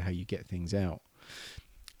difference to how you get things out.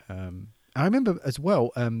 I remember as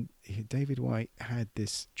well, David White had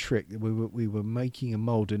this trick. We were making a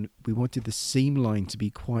mold, and we wanted the seam line to be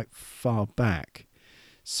quite far back.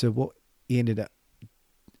 So what he ended up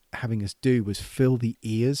having us do was fill the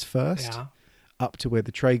ears first, up to where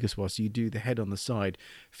the tragus was. So you do the head on the side,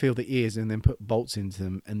 fill the ears, and then put bolts into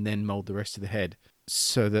them, and then mold the rest of the head.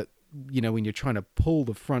 So that, you know, when you're trying to pull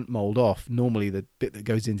the front mold off, normally the bit that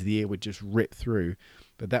goes into the ear would just rip through.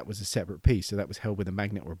 But that was a separate piece, so that was held with a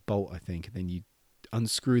magnet or a bolt, I think. And then you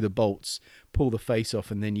unscrew the bolts, pull the face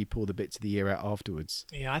off, and then you pull the bits of the ear out afterwards.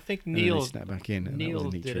 Yeah, I think Neil snap back in.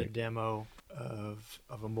 Neil did a demo of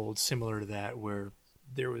a mold similar to that, where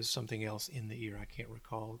there was something else in the ear. I can't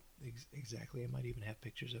recall exactly. I might even have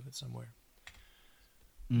pictures of it somewhere.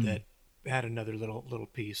 That had another little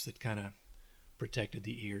piece that kind of protected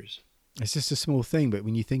the ears. It's just a small thing, but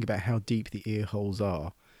when you think about how deep the ear holes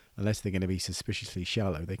are, unless they're going to be suspiciously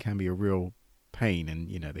shallow, they can be a real pain, and,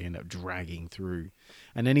 you know, they end up dragging through.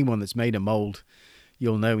 And anyone that's made a mold,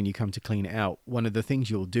 you'll know when you come to clean it out, one of the things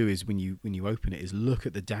you'll do is when you open it is look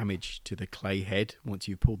at the damage to the clay head once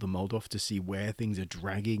you've pulled the mold off, to see where things are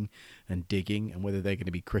dragging and digging and whether they're going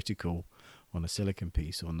to be critical on a silicone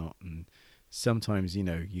piece or not. And sometimes, you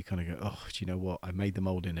know, you kind of go, oh, do you know what? I made the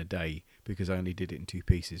mold in a day because I only did it in 2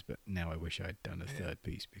 pieces, but now I wish I'd done a third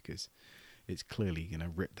piece, because it's clearly going to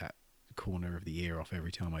rip that corner of the ear off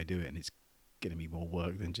every time I do it, and it's going to be more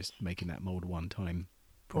work than just making that mold one time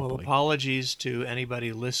properly. Well, apologies to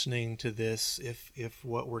anybody listening to this if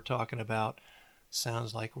what we're talking about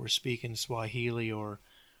sounds like we're speaking Swahili or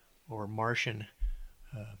Martian,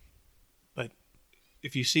 but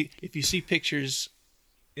if you see pictures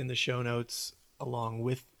in the show notes along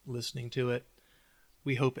with listening to it,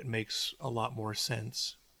 we hope it makes a lot more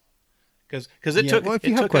sense. Because it took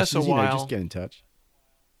us a while, just get in touch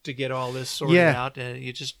to get all this sorted out.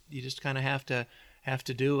 You just kind of have to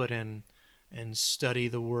do it and study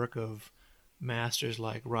the work of masters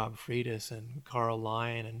like Rob Freitas and Carl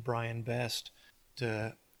Lyon and Brian Best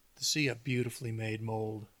to see a beautifully made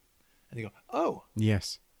mold, and you go, oh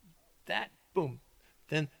yes, that boom,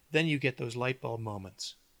 then you get those light bulb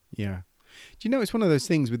moments. Yeah, do you know, it's one of those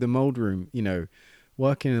things with the mold room. You know,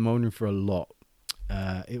 working in the mold room for a lot.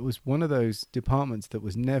 It was one of those departments that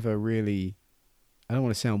was never really, I don't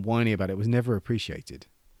want to sound whiny about it, was never appreciated.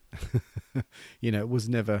 You know, it was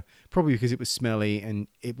never, probably because it was smelly and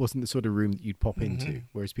it wasn't the sort of room that you'd pop into,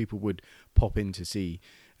 whereas people would pop in to see,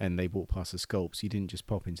 and they walked past the sculpts. You didn't just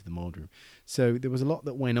pop into the mold room. So there was a lot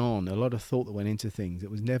that went on, a lot of thought that went into things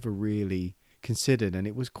that was never really considered, and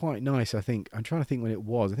it was quite nice. I think, I'm trying to think when it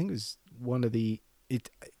was. I think it was one of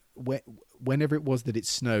whenever it was that it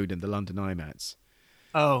snowed in the London IMATs.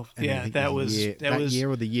 Oh, yeah, that was year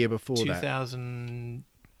or the year before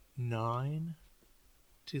 2009,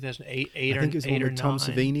 2008, I think it was when Tom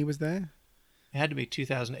Savini was there. It had to be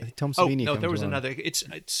 2008. Tom Savini. Oh no, there was another.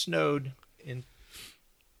 It snowed in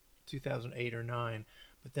 2008 or 9,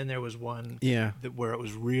 but then there was one where it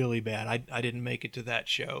was really bad. I didn't make it to that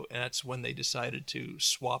show, and that's when they decided to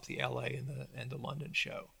swap the LA and the London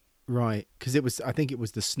show. Right, because I think it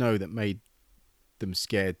was the snow that made them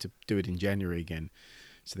scared to do it in January again,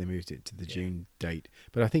 so they moved it to the June date.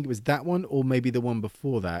 But I think it was that one, or maybe the one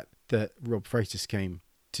before that Rob Freitas came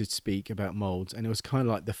to speak about molds, and it was kind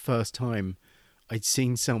of like the first time I'd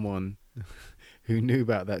seen someone who knew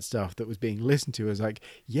about that stuff that was being listened to. I was like,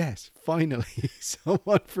 yes, finally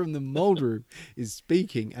someone from the mold room is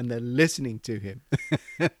speaking, and they're listening to him.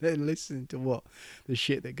 They're listening to the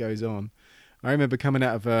shit that goes on. I remember coming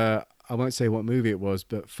out of I won't say what movie it was,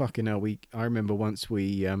 but fucking hell, I remember once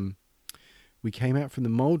we came out from the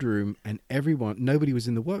mold room, and nobody was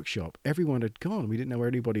in the workshop. Everyone had gone. We didn't know where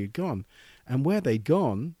anybody had gone, and where they'd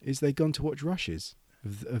gone is they'd gone to watch rushes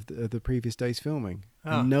of the previous day's filming,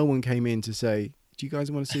 and no one came in to say, "Do you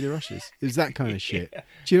guys want to see the rushes?" It was that kind of shit.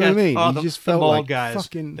 Do you know what I mean? You just felt like guys,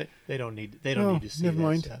 fucking. They don't need to see. Never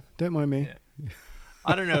mind. Stuff. Don't mind me. Yeah.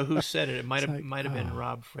 I don't know who said it. It might It's have like, might have been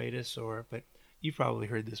Rob Freitas, but you probably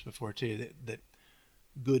heard this before too. That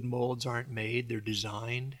good molds aren't made; they're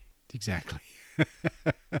designed exactly.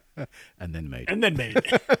 And then made. and then made.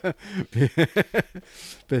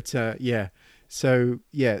 But yeah, so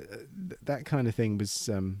yeah, that kind of thing was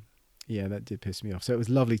yeah, that did piss me off. So it was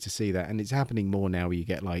lovely to see that, and it's happening more now where you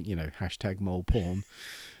get like, you know, hashtag mold porn,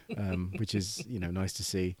 which is, you know, nice to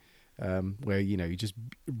see, where, you know, just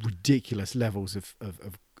ridiculous levels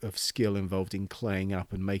of skill involved in claying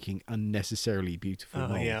up and making unnecessarily beautiful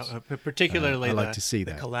molds. Yeah, particularly I like to see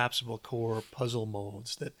the that. collapsible core puzzle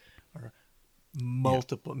molds that are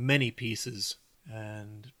many pieces,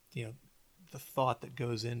 and you know, the thought that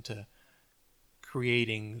goes into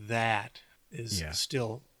creating that is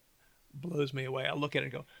still blows me away. I look at it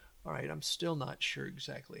and go, all right, I'm still not sure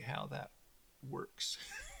exactly how that works.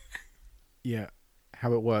 Yeah,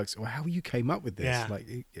 how it works, or how you came up with this. Yeah. Like,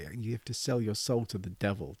 you have to sell your soul to the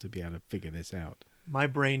devil to be able to figure this out. My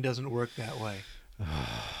brain doesn't work that way.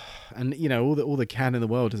 And you know, all the can in the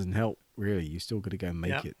world doesn't help, really. You still got to go and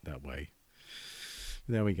make it that way.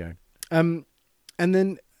 There we go. And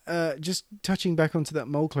then just touching back onto that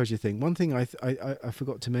mold closure thing, one thing I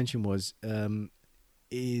forgot to mention was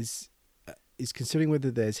is considering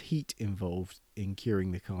whether there's heat involved in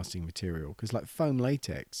curing the casting material, because like foam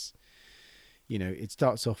latex, you know, it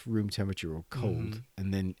starts off room temperature or cold,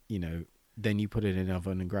 and then, you know, then you put it in an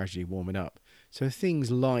oven and gradually warm it up. So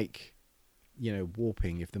things like, you know,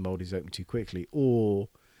 warping if the mold is open too quickly, or,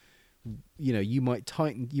 you know, you might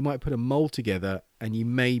put a mold together and you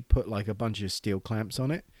may put like a bunch of steel clamps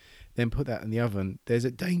on it, then put that in the oven. There's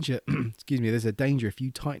a danger, there's a danger if you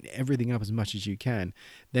tighten everything up as much as you can,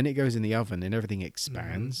 then it goes in the oven and everything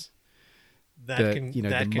expands.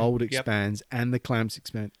 The mold expands and the clamps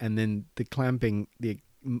expand, and then the clamping, the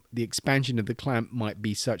expansion of the clamp might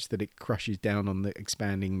be such that it crushes down on the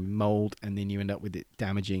expanding mold, and then you end up with it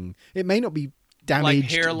damaging. It may not be damaged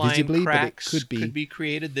like hairline visibly, cracks but it could be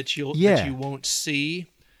created that you won't see,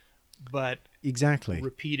 but exactly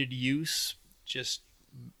repeated use just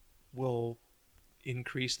will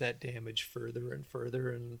increase that damage further and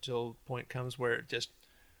further until the point comes where it just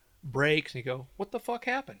breaks and you go, what the fuck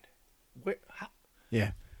happened? How?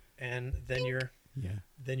 Yeah. And then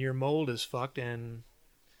your mold is fucked, and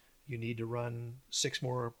you need to run 6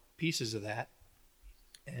 more pieces of that,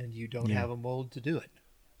 and you don't have a mold to do it.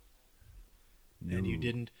 No, and you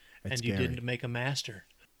didn't make a master.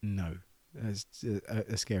 No. That's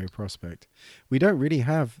a scary prospect. We don't really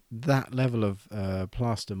have that level of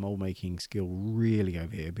plaster mold making skill really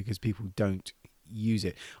over here, because people don't use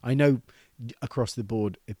it. I know across the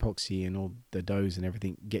board epoxy and all the doughs and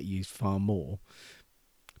everything get used far more,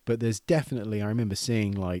 but there's definitely, I remember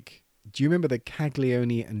seeing, like, do you remember the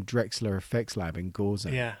Caglione and Drexler Effects Lab in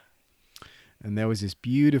Gorza? Yeah. And there was this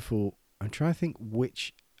beautiful, I'm trying to think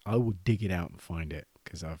which, I will dig it out and find it,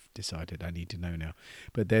 because I've decided I need to know now.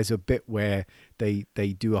 But there's a bit where they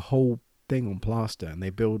do a whole thing on plaster, and they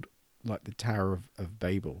build like the Tower of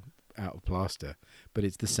Babel out of plaster, but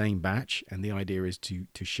it's the same batch, and the idea is to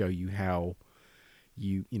show you how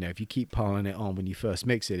you know, if you keep piling it on when you first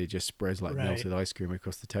mix it, it just spreads like melted ice cream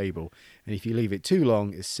across the table, and if you leave it too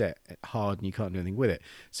long, it's set hard and you can't do anything with it.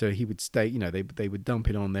 So he would stay, you know, they would dump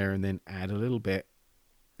it on there and then add a little bit,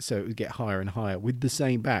 so it would get higher and higher with the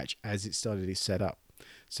same batch as it started to set up,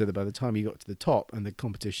 so that by the time you got to the top and the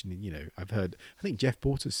competition, you know, I think Jeff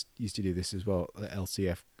Porter used to do this as well at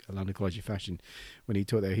LCF, London College of Fashion. When he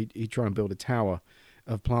taught there, he'd try and build a tower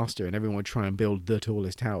of plaster, and everyone would try and build the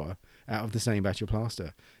tallest tower out of the same batch of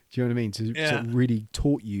plaster. Do you know what I mean? So it really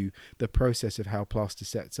taught you the process of how plaster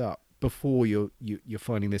sets up before you're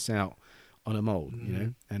finding this out on a mold, you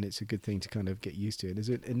know, and it's a good thing to kind of get used to. It is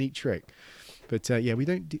a neat trick. But we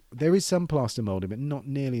don't there is some plaster molding, but not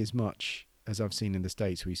nearly as much as I've seen in the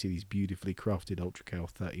States, where you see these beautifully crafted UltraCal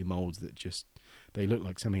 30 molds that just, they look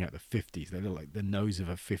like something out of the 50s. They look like the nose of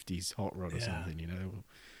a 50s hot rod or something, you know. They're all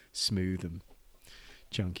smooth and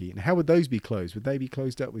chunky. And how would those be closed? Would they be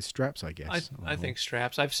closed up with straps, I guess? I think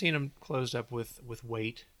straps. I've seen them closed up with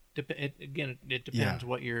weight. It depends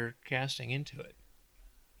what you're casting into it.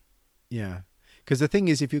 Yeah. Because the thing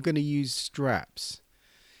is, if you're going to use straps,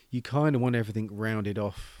 you kind of want everything rounded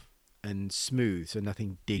off and smooth so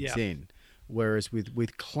nothing digs in. Whereas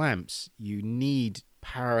with clamps, you need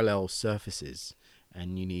parallel surfaces,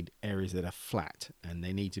 and you need areas that are flat, and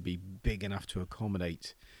they need to be big enough to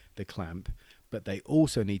accommodate the clamp, but they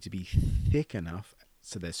also need to be thick enough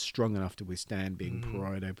so they're strong enough to withstand being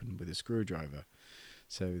pried open with a screwdriver.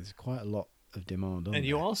 So there's quite a lot of demand on. And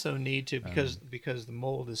you also need to, because the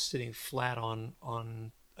mold is sitting flat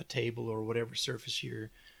on a table or whatever surface you're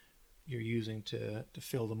you're using to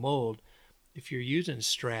fill the mold. If you're using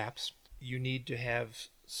straps, you need to have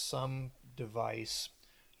some device,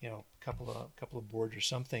 a couple of boards or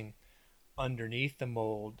something underneath the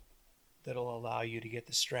mold that'll allow you to get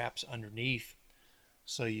the straps underneath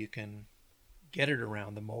so you can get it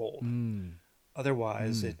around the mold.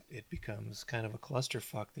 Otherwise, it becomes kind of a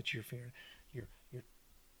clusterfuck that you're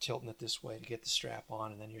tilting it this way to get the strap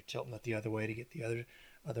on, and then you're tilting it the other way to get the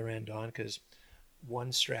other end on, because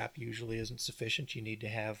one strap usually isn't sufficient. You need to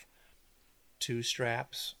have two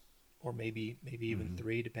straps, or maybe even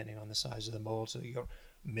three, depending on the size of the mold. So you go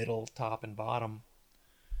middle, top, and bottom,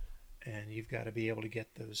 and you've got to be able to get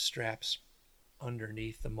those straps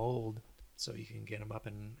underneath the mold so you can get them up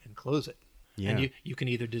and close it. Yeah. And you can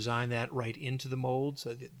either design that right into the mold so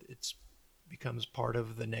that it becomes part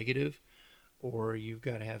of the negative, or you've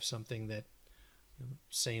got to have something that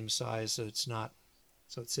same size so it's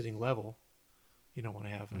sitting level. You don't want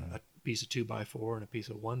to have a piece of 2x4 and a piece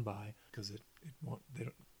of 1x, because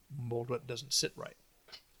mold doesn't sit right.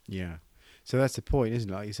 Yeah. So that's the point, isn't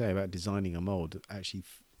it? Like you say about designing a mold, actually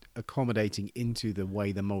accommodating into the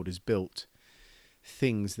way the mold is built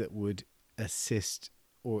things that would assist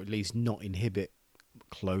or at least not inhibit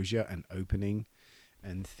closure and opening,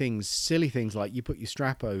 and silly things like you put your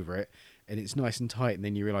strap over it and it's nice and tight, and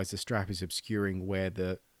then you realize the strap is obscuring where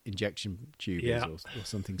the injection tube is, or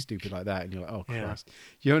something stupid like that, and you're like, oh Christ.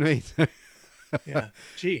 You know what I mean? Yeah.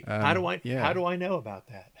 Gee, how do I know about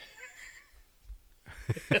that?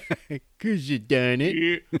 Because you done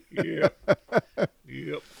it.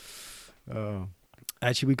 Yep. Oh,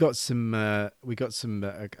 actually, we got some a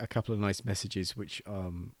couple of nice messages which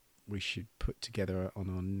we should put together on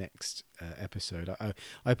our next episode.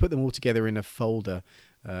 I put them all together in a folder,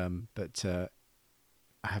 but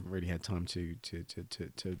I haven't really had time to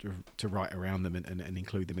write around them and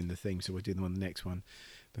include them in the thing. So we'll do them on the next one.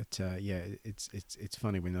 But it's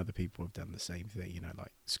funny when other people have done the same thing,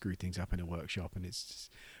 like screw things up in a workshop, and it's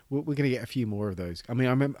just, we're going to get a few more of those. I mean,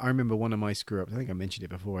 I remember one of my screw ups. I think I mentioned it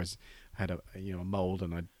before. I had a mold,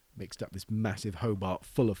 and I mixed up this massive Hobart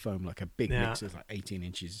full of foam, like a big mixer, like 18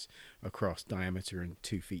 inches across diameter and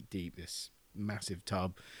 2 feet deep. This massive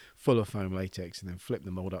tub full of foam latex, and then flipped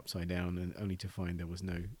the mold upside down, and only to find there was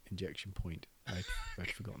no injection point. I'd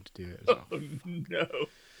forgotten to do it as well. Oh no.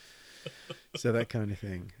 So that kind of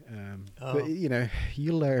thing. But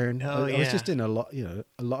you learn. I was just in a lot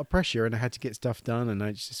of pressure, and I had to get stuff done, and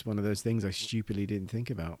it's just one of those things I stupidly didn't think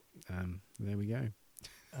about. There we go.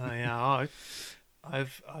 Yeah,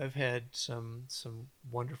 I've had some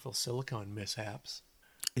wonderful silicone mishaps.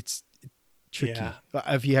 It's tricky. Yeah.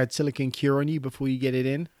 Have you had silicone cure on you before you get it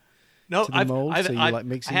in? No, I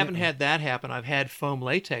haven't had that happen. I've had foam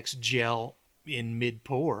latex gel in mid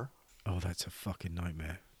pour. Oh, that's a fucking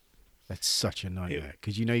nightmare. That's such a nightmare,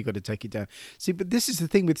 because you've got to take it down. See, but this is the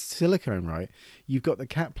thing with silicone, right? You've got the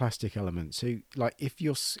cap plastic element. So, like, if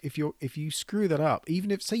you screw that up,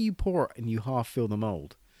 even if, say, you pour it and you half fill the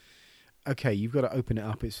mold, okay, you've got to open it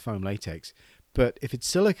up. It's foam latex. But if it's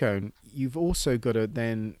silicone, you've also got to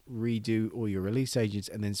then redo all your release agents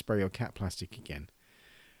and then spray your cap plastic again.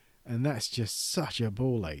 And that's just such a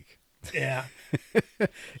ball ache. Yeah.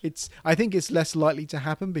 I think it's less likely to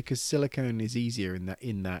happen because silicone is easier in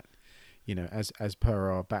that. As per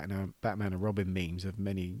our Batman and Robin memes of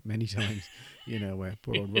many times, where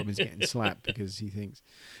poor old Robin's getting slapped because he thinks.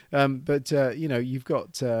 You've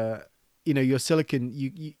got, your silicon,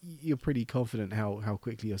 you're pretty confident how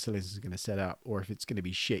quickly your silicon is going to set up, or if it's going to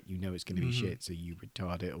be shit, it's going to be shit, so you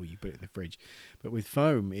retard it or you put it in the fridge. But with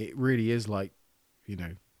foam, it really is like,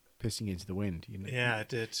 pissing into the wind. Yeah,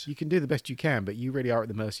 you can do the best you can, but you really are at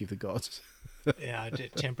the mercy of the gods. Yeah,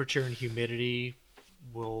 temperature and humidity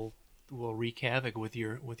will wreak havoc with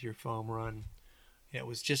your foam run. It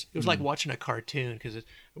was like watching a cartoon, because it's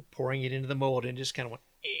pouring it into the mold and just kind of went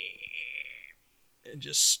and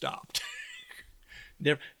just stopped.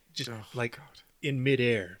 Never, just in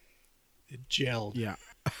midair, it gelled. Yeah.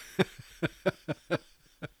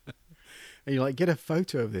 And you're like, get a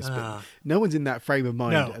photo of this, but no one's in that frame of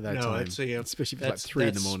mind at that time. Especially if it's like 3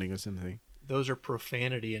 in the morning or something. Those are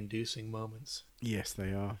profanity-inducing moments. Yes,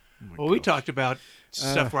 they are. We talked about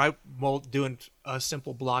stuff where I doing a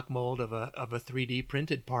simple block mold of a 3D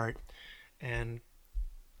printed part, and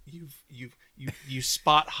you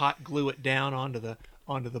spot hot glue it down onto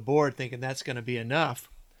the board, thinking that's going to be enough.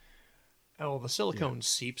 Oh, the silicone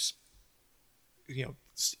seeps.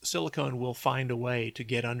 Silicone will find a way to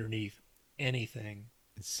get underneath anything.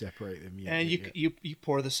 Separate them, and you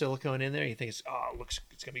pour the silicone in there, and you think it's going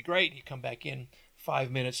to be great. And you come back in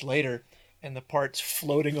 5 minutes later, and the part's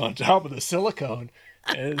floating on top of the silicone,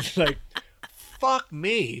 and it's like, fuck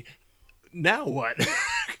me, now what?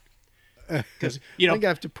 Because I think I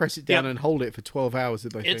have to press it down and hold it for 12 hours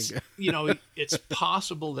with my finger. It's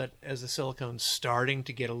possible that as the silicone's starting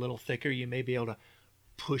to get a little thicker, you may be able to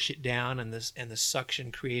push it down, and the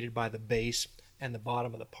suction created by the base and the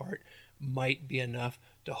bottom of the part might be enough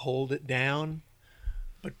to hold it down,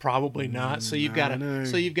 but probably not. So you've got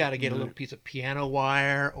to get a little piece of piano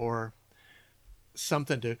wire or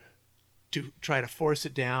something to try to force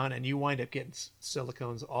it down, and you wind up getting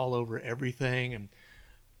silicones all over everything. And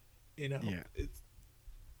it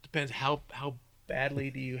depends how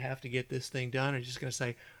badly do you have to get this thing done. Or you're just going to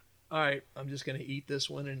say, all right, I'm just going to eat this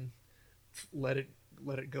one and let it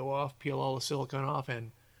go off, peel all the silicone off,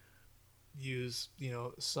 and use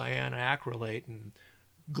cyanoacrylate and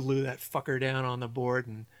glue that fucker down on the board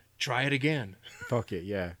and try it again. Fuck it,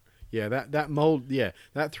 yeah. That mold, that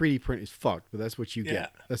 3D print is fucked, but that's what you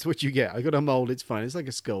get. That's what you get. I got a mold, it's fine. It's like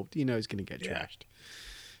a sculpt, it's going to get trashed.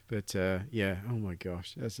 But oh my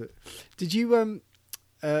gosh, that's it. Did you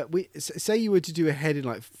say you were to do a head in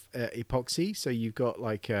like epoxy? So you've got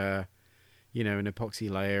like an epoxy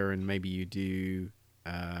layer, and maybe you do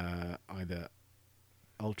either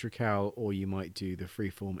ultracal, or you might do the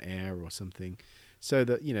freeform air or something, so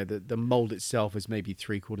that the mold itself is maybe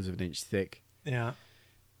 3/4 of an inch thick. Yeah.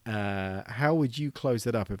 How would you close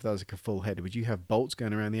that up if that was like a full head? Would you have bolts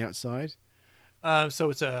going around the outside? So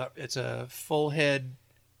it's a full head,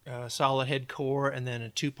 solid head core, and then a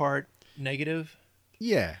 2-part negative.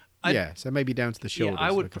 Yeah. So maybe down to the shoulders. Yeah,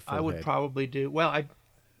 I would head. Probably do. Well,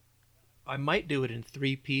 I might do it in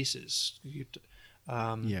 3 pieces.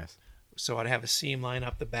 Yes. So I'd have a seam line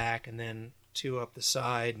up the back and then 2 up the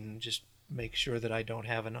side, and just make sure that I don't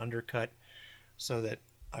have an undercut, so that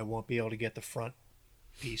I won't be able to get the front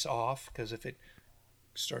piece off, because if it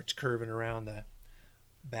starts curving around, the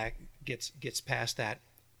back gets past that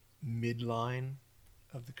midline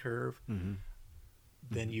of the curve,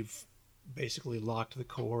 then you've basically locked the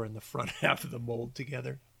core and the front half of the mold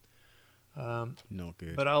together. Not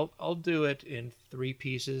good. But I'll do it in 3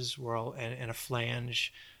 pieces, where and a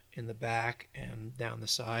flange in the back and down the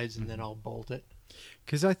sides, and then I'll bolt it.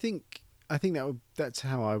 Because I think that's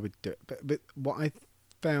how I would do it. But what I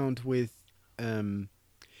found with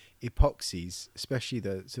epoxies, especially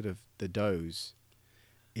the sort of the doughs,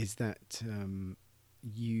 is that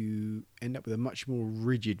you end up with a much more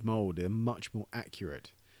rigid mold. They're much more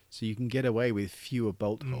accurate, so you can get away with fewer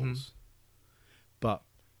bolt holes. But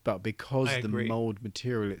because the mold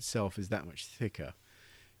material itself is that much thicker,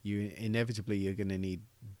 you're going to need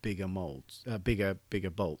bigger molds, bigger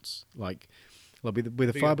bolts. Like with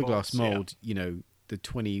a fiberglass mold, the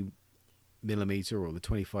 20 millimeter or the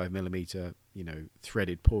 25 millimeter,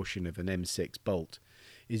 threaded portion of an M6 bolt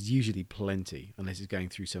is usually plenty, unless it's going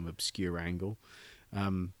through some obscure angle.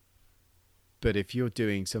 But if you're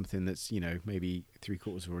doing something that's, maybe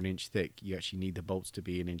 3/4 or an inch thick, you actually need the bolts to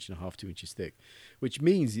be 1.5 inches, 2 inches thick, which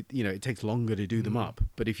means, it takes longer to do them up.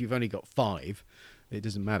 But if you've only got 5, it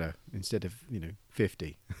doesn't matter, instead of,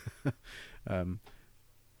 50.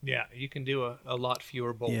 Yeah, you can do a lot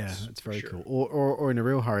fewer bolts. Yeah, that's very cool. Or in a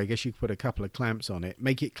real hurry, I guess you could put a couple of clamps on it,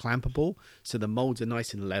 make it clampable, so the molds are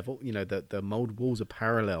nice and level. The mold walls are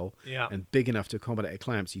parallel and big enough to accommodate a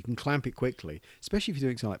clamp, so you can clamp it quickly, especially if you're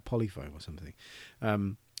doing something like polyfoam or something.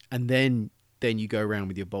 And then you go around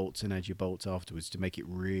with your bolts and add your bolts afterwards to make it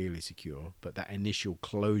really secure. But that initial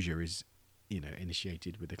closure is,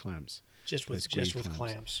 initiated with the clamps. Just with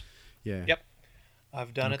clamps. Yeah. Yep.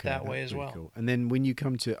 I've done it that way as well. Cool. And then when you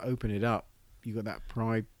come to open it up, you got that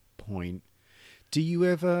pry point. Do you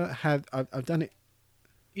ever have? I've done it.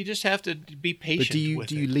 You just have to be patient. But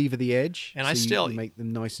do you lever the edge? And you make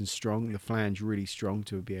them nice and strong, the flange really strong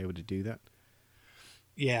to be able to do that.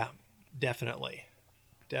 Yeah, definitely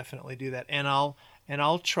do that. And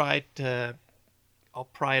I'll try to. I'll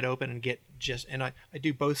pry it open and get I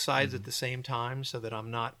do both sides at the same time, so that I'm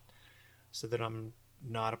not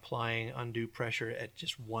applying undue pressure at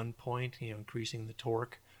just one point, increasing the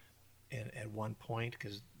torque at one point,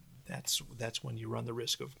 because that's when you run the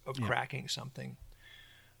risk of cracking something.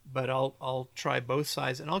 But I'll try both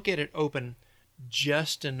sides, and I'll get it open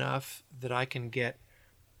just enough that I can get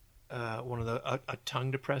a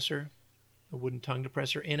tongue depressor, a wooden tongue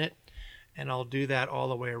depressor in it, and I'll do that all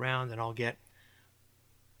the way around, and I'll get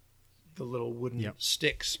the little wooden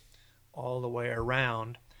sticks all the way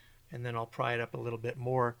around, and then I'll pry it up a little bit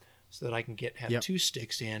more so that I can have 2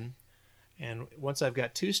 sticks in. And once I've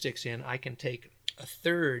got 2 sticks in, I can take a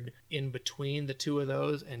third in between the 2 of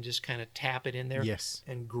those and just kind of tap it in there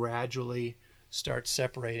and gradually start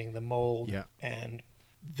separating the mold. Yeah. And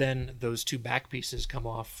then those 2 back pieces come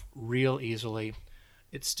off real easily.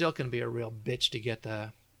 It's still going to be a real bitch to get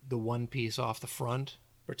the the one piece off the front,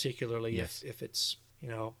 particularly Yes. if it's, you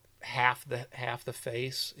know, half the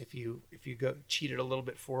face. If you go cheat it a little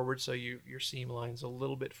bit forward, so your seam line's a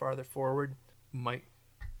little bit farther forward, might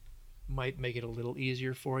make it a little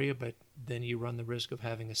easier for you, but then you run the risk of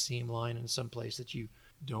having a seam line in some place that you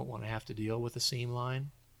don't want to have to deal with a seam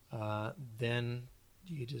line. Then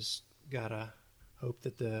you just gotta hope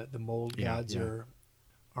that the mold gods are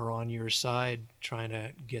on your side, trying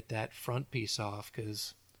to get that front piece off,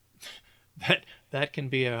 because that can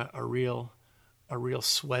be a real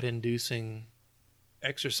sweat inducing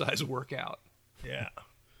exercise workout. Yeah.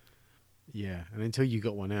 Yeah, and until you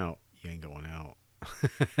got one out, you ain't got one out.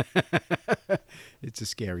 It's a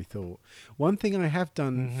scary thought. One thing I have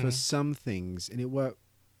done for some things, and it worked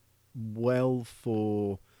well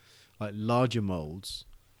for like larger molds,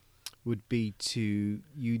 would be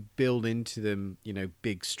you'd build into them, you know,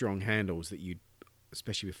 big strong handles that you'd,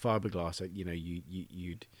 especially with fiberglass, you know,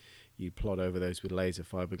 you'd plot over those with laser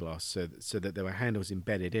fiberglass so that there were handles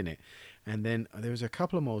embedded in it. And then there was a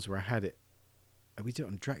couple of molds where I had it. We did it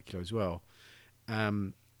on Dracula as well.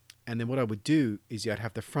 And then what I would do is I'd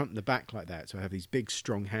have the front and the back like that. So I have these big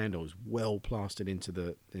strong handles well plastered into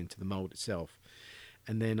the mold itself.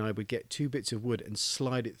 And then I would get 2 bits of wood and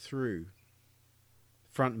slide it through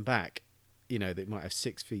front and back, you know, that might have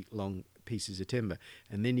 6 feet long pieces of timber.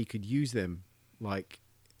 And then you could use them like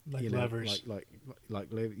you know, levers.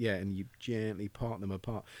 Yeah, and you gently part them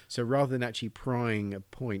apart. So rather than actually prying a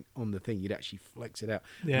point on the thing, you'd actually flex it out.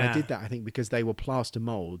 Yeah. And I did that, I think, because they were plaster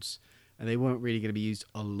molds and they weren't really going to be used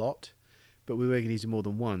a lot, but we were going to use them more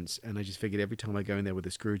than once. And I just figured every time I go in there with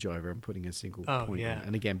a screwdriver, I'm putting a single point on.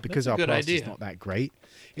 And again, because our plaster's not that great,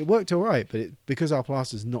 it worked all right, but because our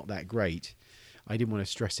plaster's not that great, I didn't want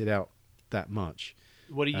to stress it out that much.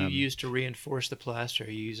 What do you use to reinforce the plaster? Are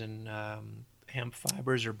you using hemp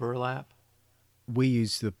fibers or burlap? We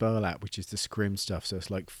use the burlap, which is the scrim stuff. So it's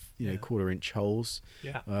like, you know, 1/4-inch holes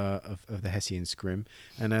of the Hessian scrim.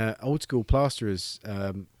 And old school plasterers,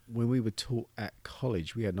 when we were taught at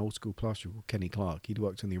college, we had an old school plasterer called Kenny Clark. He'd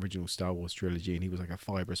worked on the original Star Wars trilogy, and he was like a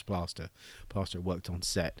fibrous plasterer, worked on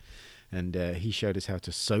set. And he showed us how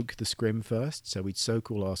to soak the scrim first. So we'd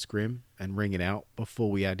soak all our scrim and wring it out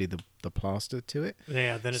before we added the plaster to it.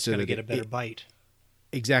 Yeah, then it's going to get a better bite.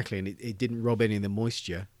 Exactly, and it didn't rob any of the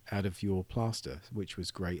moisture out of your plaster, which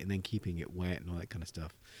was great, and then keeping it wet and all that kind of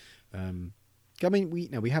stuff. I mean,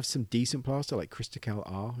 we have some decent plaster, like Cristacal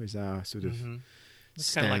R is our sort of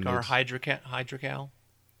It's kind of like our Hydrocal.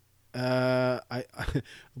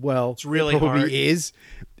 Well, it's really it probably hard. Is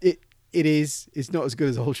it is. It's not as good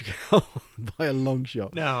as Ultracal by a long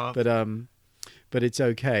shot. No, but it's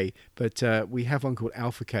okay. But we have one called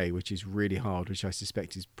Alpha K, which is really hard, which I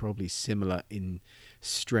suspect is probably similar in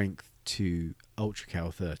strength to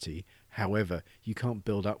Ultracal 30. However, you can't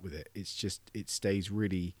build up with it. It's just, it stays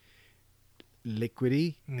really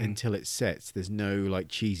liquidy until it sets. There's no like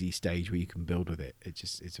cheesy stage where you can build with it.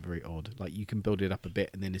 It's very odd. Like you can build it up a bit,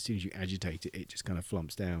 and then as soon as you agitate it, it just kind of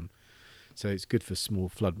flumps down. So it's good for small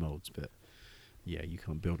flood molds, but yeah, you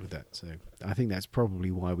can't build with that. So I think that's probably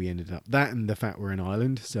why we ended up that, and the fact we're an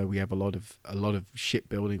island, so we have a lot of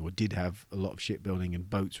shipbuilding, or did have a lot of shipbuilding, and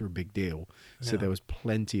boats were a big deal. So there was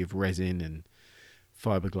plenty of resin and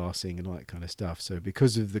fiberglassing and all that kind of stuff. So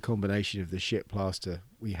because of the combination of the ship plaster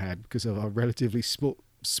we had, because of our relatively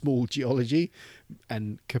small geology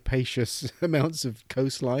and capacious amounts of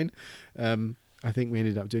coastline, I think we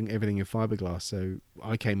ended up doing everything in fiberglass. So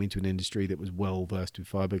I came into an industry that was well versed with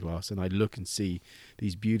fiberglass, and I'd look and see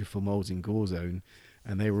these beautiful molds in Gore Zone,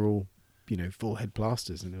 and they were all, you know, full head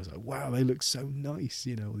plasters, and it was like, wow, they look so nice,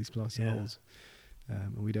 you know, all these plaster molds.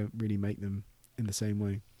 And we don't really make them in the same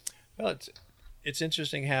way. Well, it's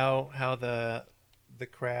interesting how the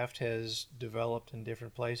craft has developed in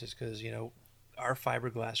different places, because, you know, our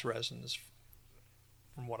fiberglass resins,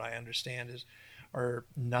 from what I understand, are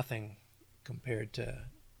nothing compared to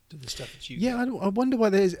the stuff that you get. I wonder why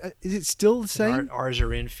is it still the same? Ours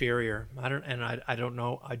are inferior. I don't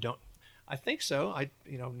know. I think so.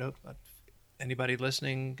 No, anybody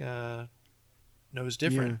listening knows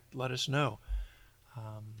different. Let us know.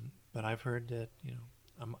 But I've heard that, you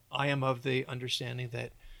know, I am of the understanding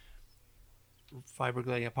that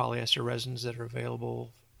fiberglass polyester resins that are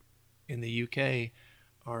available in the UK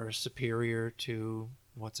are superior to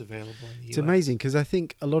what's available in the US. It's amazing, because I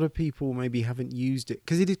think a lot of people maybe haven't used it,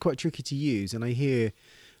 because it is quite tricky to use, and I hear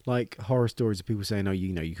like horror stories of people saying, oh,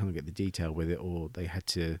 you know, you can't get the detail with it, or they had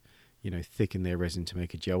to, you know, thicken their resin to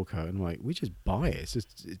make a gel coat. And like, we just buy it.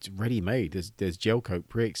 It's ready made. There's gel coat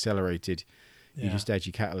pre-accelerated. You just add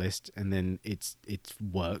your catalyst, and then it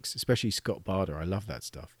works. Especially Scott Barder, I love that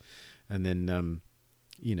stuff. And then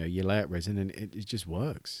your layout resin, and it just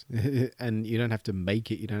works. And you don't have to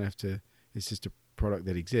make it. You don't have to. It's just a product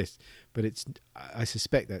that exists. But I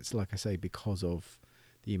suspect that's, like I say, because of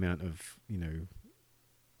the amount of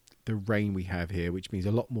the rain we have here, which means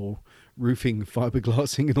a lot more roofing,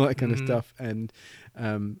 fiberglassing, and all that kind of stuff, and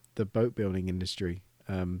the boat building industry.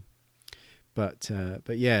 But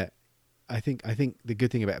yeah, I think the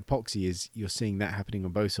good thing about epoxy is you're seeing that happening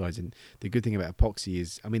on both sides. And the good thing about epoxy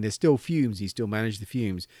is, I mean, there's still fumes. You still manage the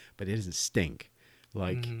fumes, but it doesn't stink.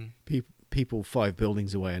 Like people 5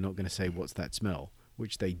 buildings away are not going to say, "What's that smell?"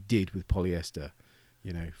 Which they did with polyester,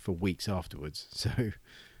 for weeks afterwards. So.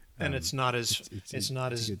 And it's not as it's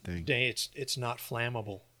not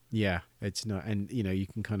flammable. Yeah, it's not, and you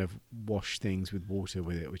can kind of wash things with water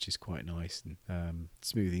with it, which is quite nice. And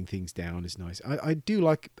smoothing things down is nice. I do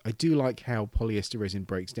like how polyester resin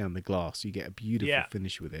breaks down the glass. You get a beautiful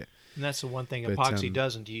finish with it. And that's the one thing epoxy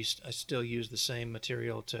doesn't. I still use the same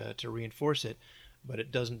material to reinforce it, but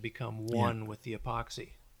it doesn't become one with the epoxy.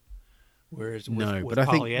 Whereas with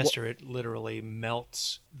polyester, it literally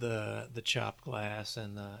melts the chopped glass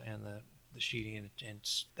and the sheeting, and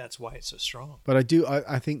that's why it's so strong. But I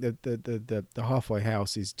think that the halfway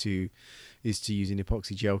house is to use an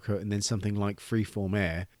epoxy gel coat and then something like freeform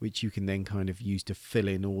air, which you can then kind of use to fill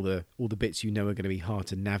in all the bits are going to be hard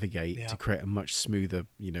to navigate to create a much smoother,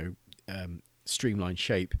 streamlined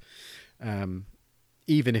shape.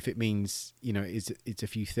 Even if it means, it's a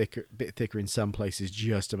bit thicker in some places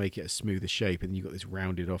just to make it a smoother shape, and you've got this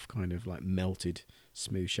rounded off kind of like melted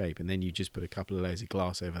smooth shape, and then you just put a couple of layers of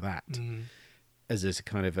glass over that as a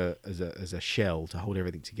kind of as a shell to hold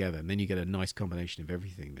everything together, and then you get a nice combination of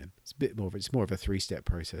everything. Then it's more of a 3-step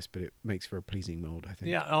process, but it makes for a pleasing mold, I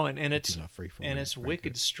think. Yeah. Oh, and it's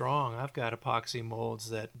wicked strong. I've got epoxy molds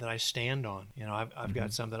that I stand on. I've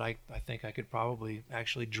got some that I think I could probably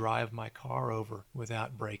actually drive my car over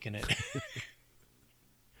without breaking it.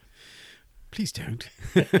 Please don't.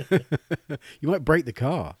 You might break the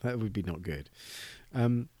car. That would be not good.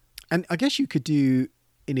 And I guess you could do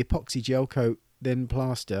an epoxy gel coat, then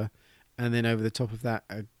plaster, and then over the top of that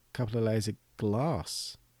a couple of layers of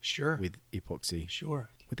glass. Sure. With epoxy. Sure.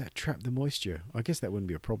 Would that trap the moisture? I guess that wouldn't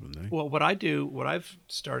be a problem, though. Well, what I've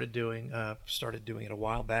started doing it a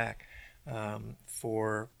while back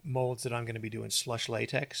for molds that I'm going to be doing slush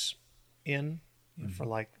latex in, for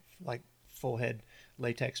like full head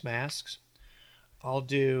latex masks. I'll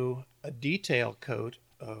do a detail coat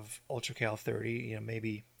of Ultracal 30,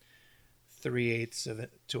 maybe 3/8 of it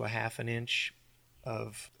to a half an inch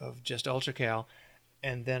of just Ultracal,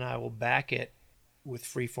 and then I will back it with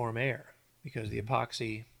freeform air, because the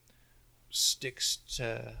epoxy sticks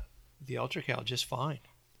to the Ultracal just fine.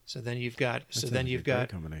 So then you've got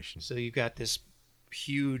this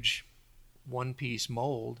huge one-piece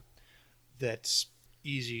mold that's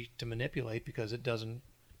easy to manipulate because it doesn't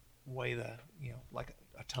weigh like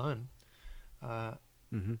a ton. And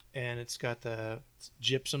it's got the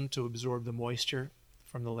gypsum to absorb the moisture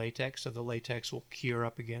from the latex, so the latex will cure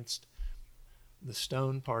up against the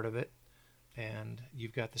stone part of it, and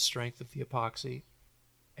you've got the strength of the epoxy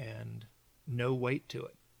and no weight to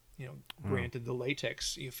it. Granted, the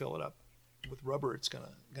latex, you fill it up with rubber, it's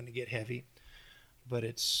gonna get heavy, but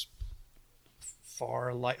it's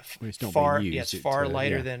far lighter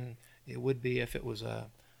than it would be if it was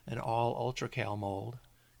an all Ultracal mold.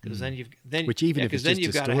 Because you've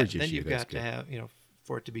got to have,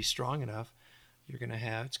 for it to be strong enough,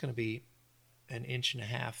 it's going to be 1.5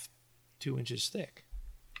 inches, 2 inches thick.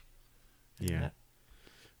 Yeah,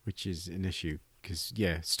 which is an issue, because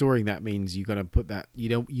storing that means you're going to put that, you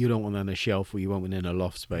don't want it on a shelf, or you want it in a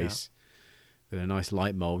loft space. But a nice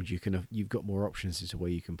light mold, you've got more options as to where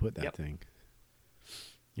you can put that thing.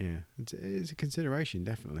 Yeah, it's a consideration,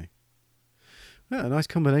 definitely. Yeah, a nice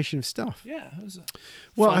combination of stuff. Yeah, it was a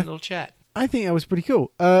fun little chat. I think that was pretty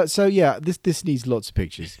cool. So yeah, this needs lots of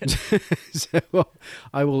pictures. So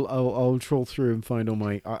I'll troll through and find all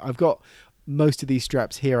my. I've got most of these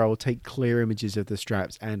straps here. I will take clear images of the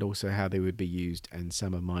straps and also how they would be used, and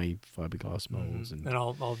some of my fiberglass molds. And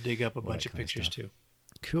I'll dig up a bunch of pictures too.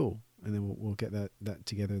 Cool. And then we'll get that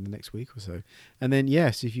together in the next week or so. And then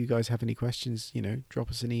yes, if you guys have any questions, drop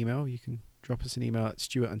us an email. You can drop us an email at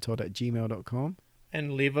stuartandtodd@gmail.com.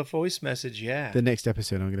 And leave a voice message, The next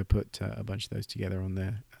episode, I'm going to put a bunch of those together on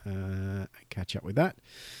there and catch up with that.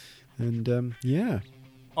 And,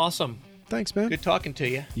 Awesome. Thanks, man. Good talking to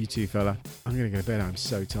you. You too, fella. I'm going to go to bed. I'm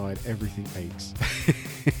so tired. Everything aches.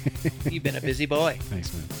 You've been a busy boy.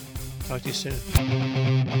 Thanks, man. Talk to you soon.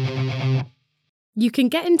 You can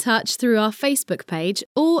get in touch through our Facebook page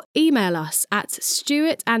or email us at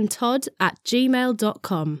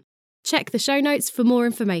stuartandtodd@gmail.com. Check the show notes for more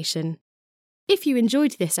information. If you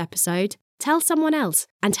enjoyed this episode, tell someone else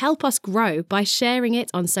and help us grow by sharing it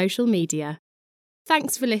on social media.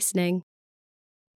 Thanks for listening.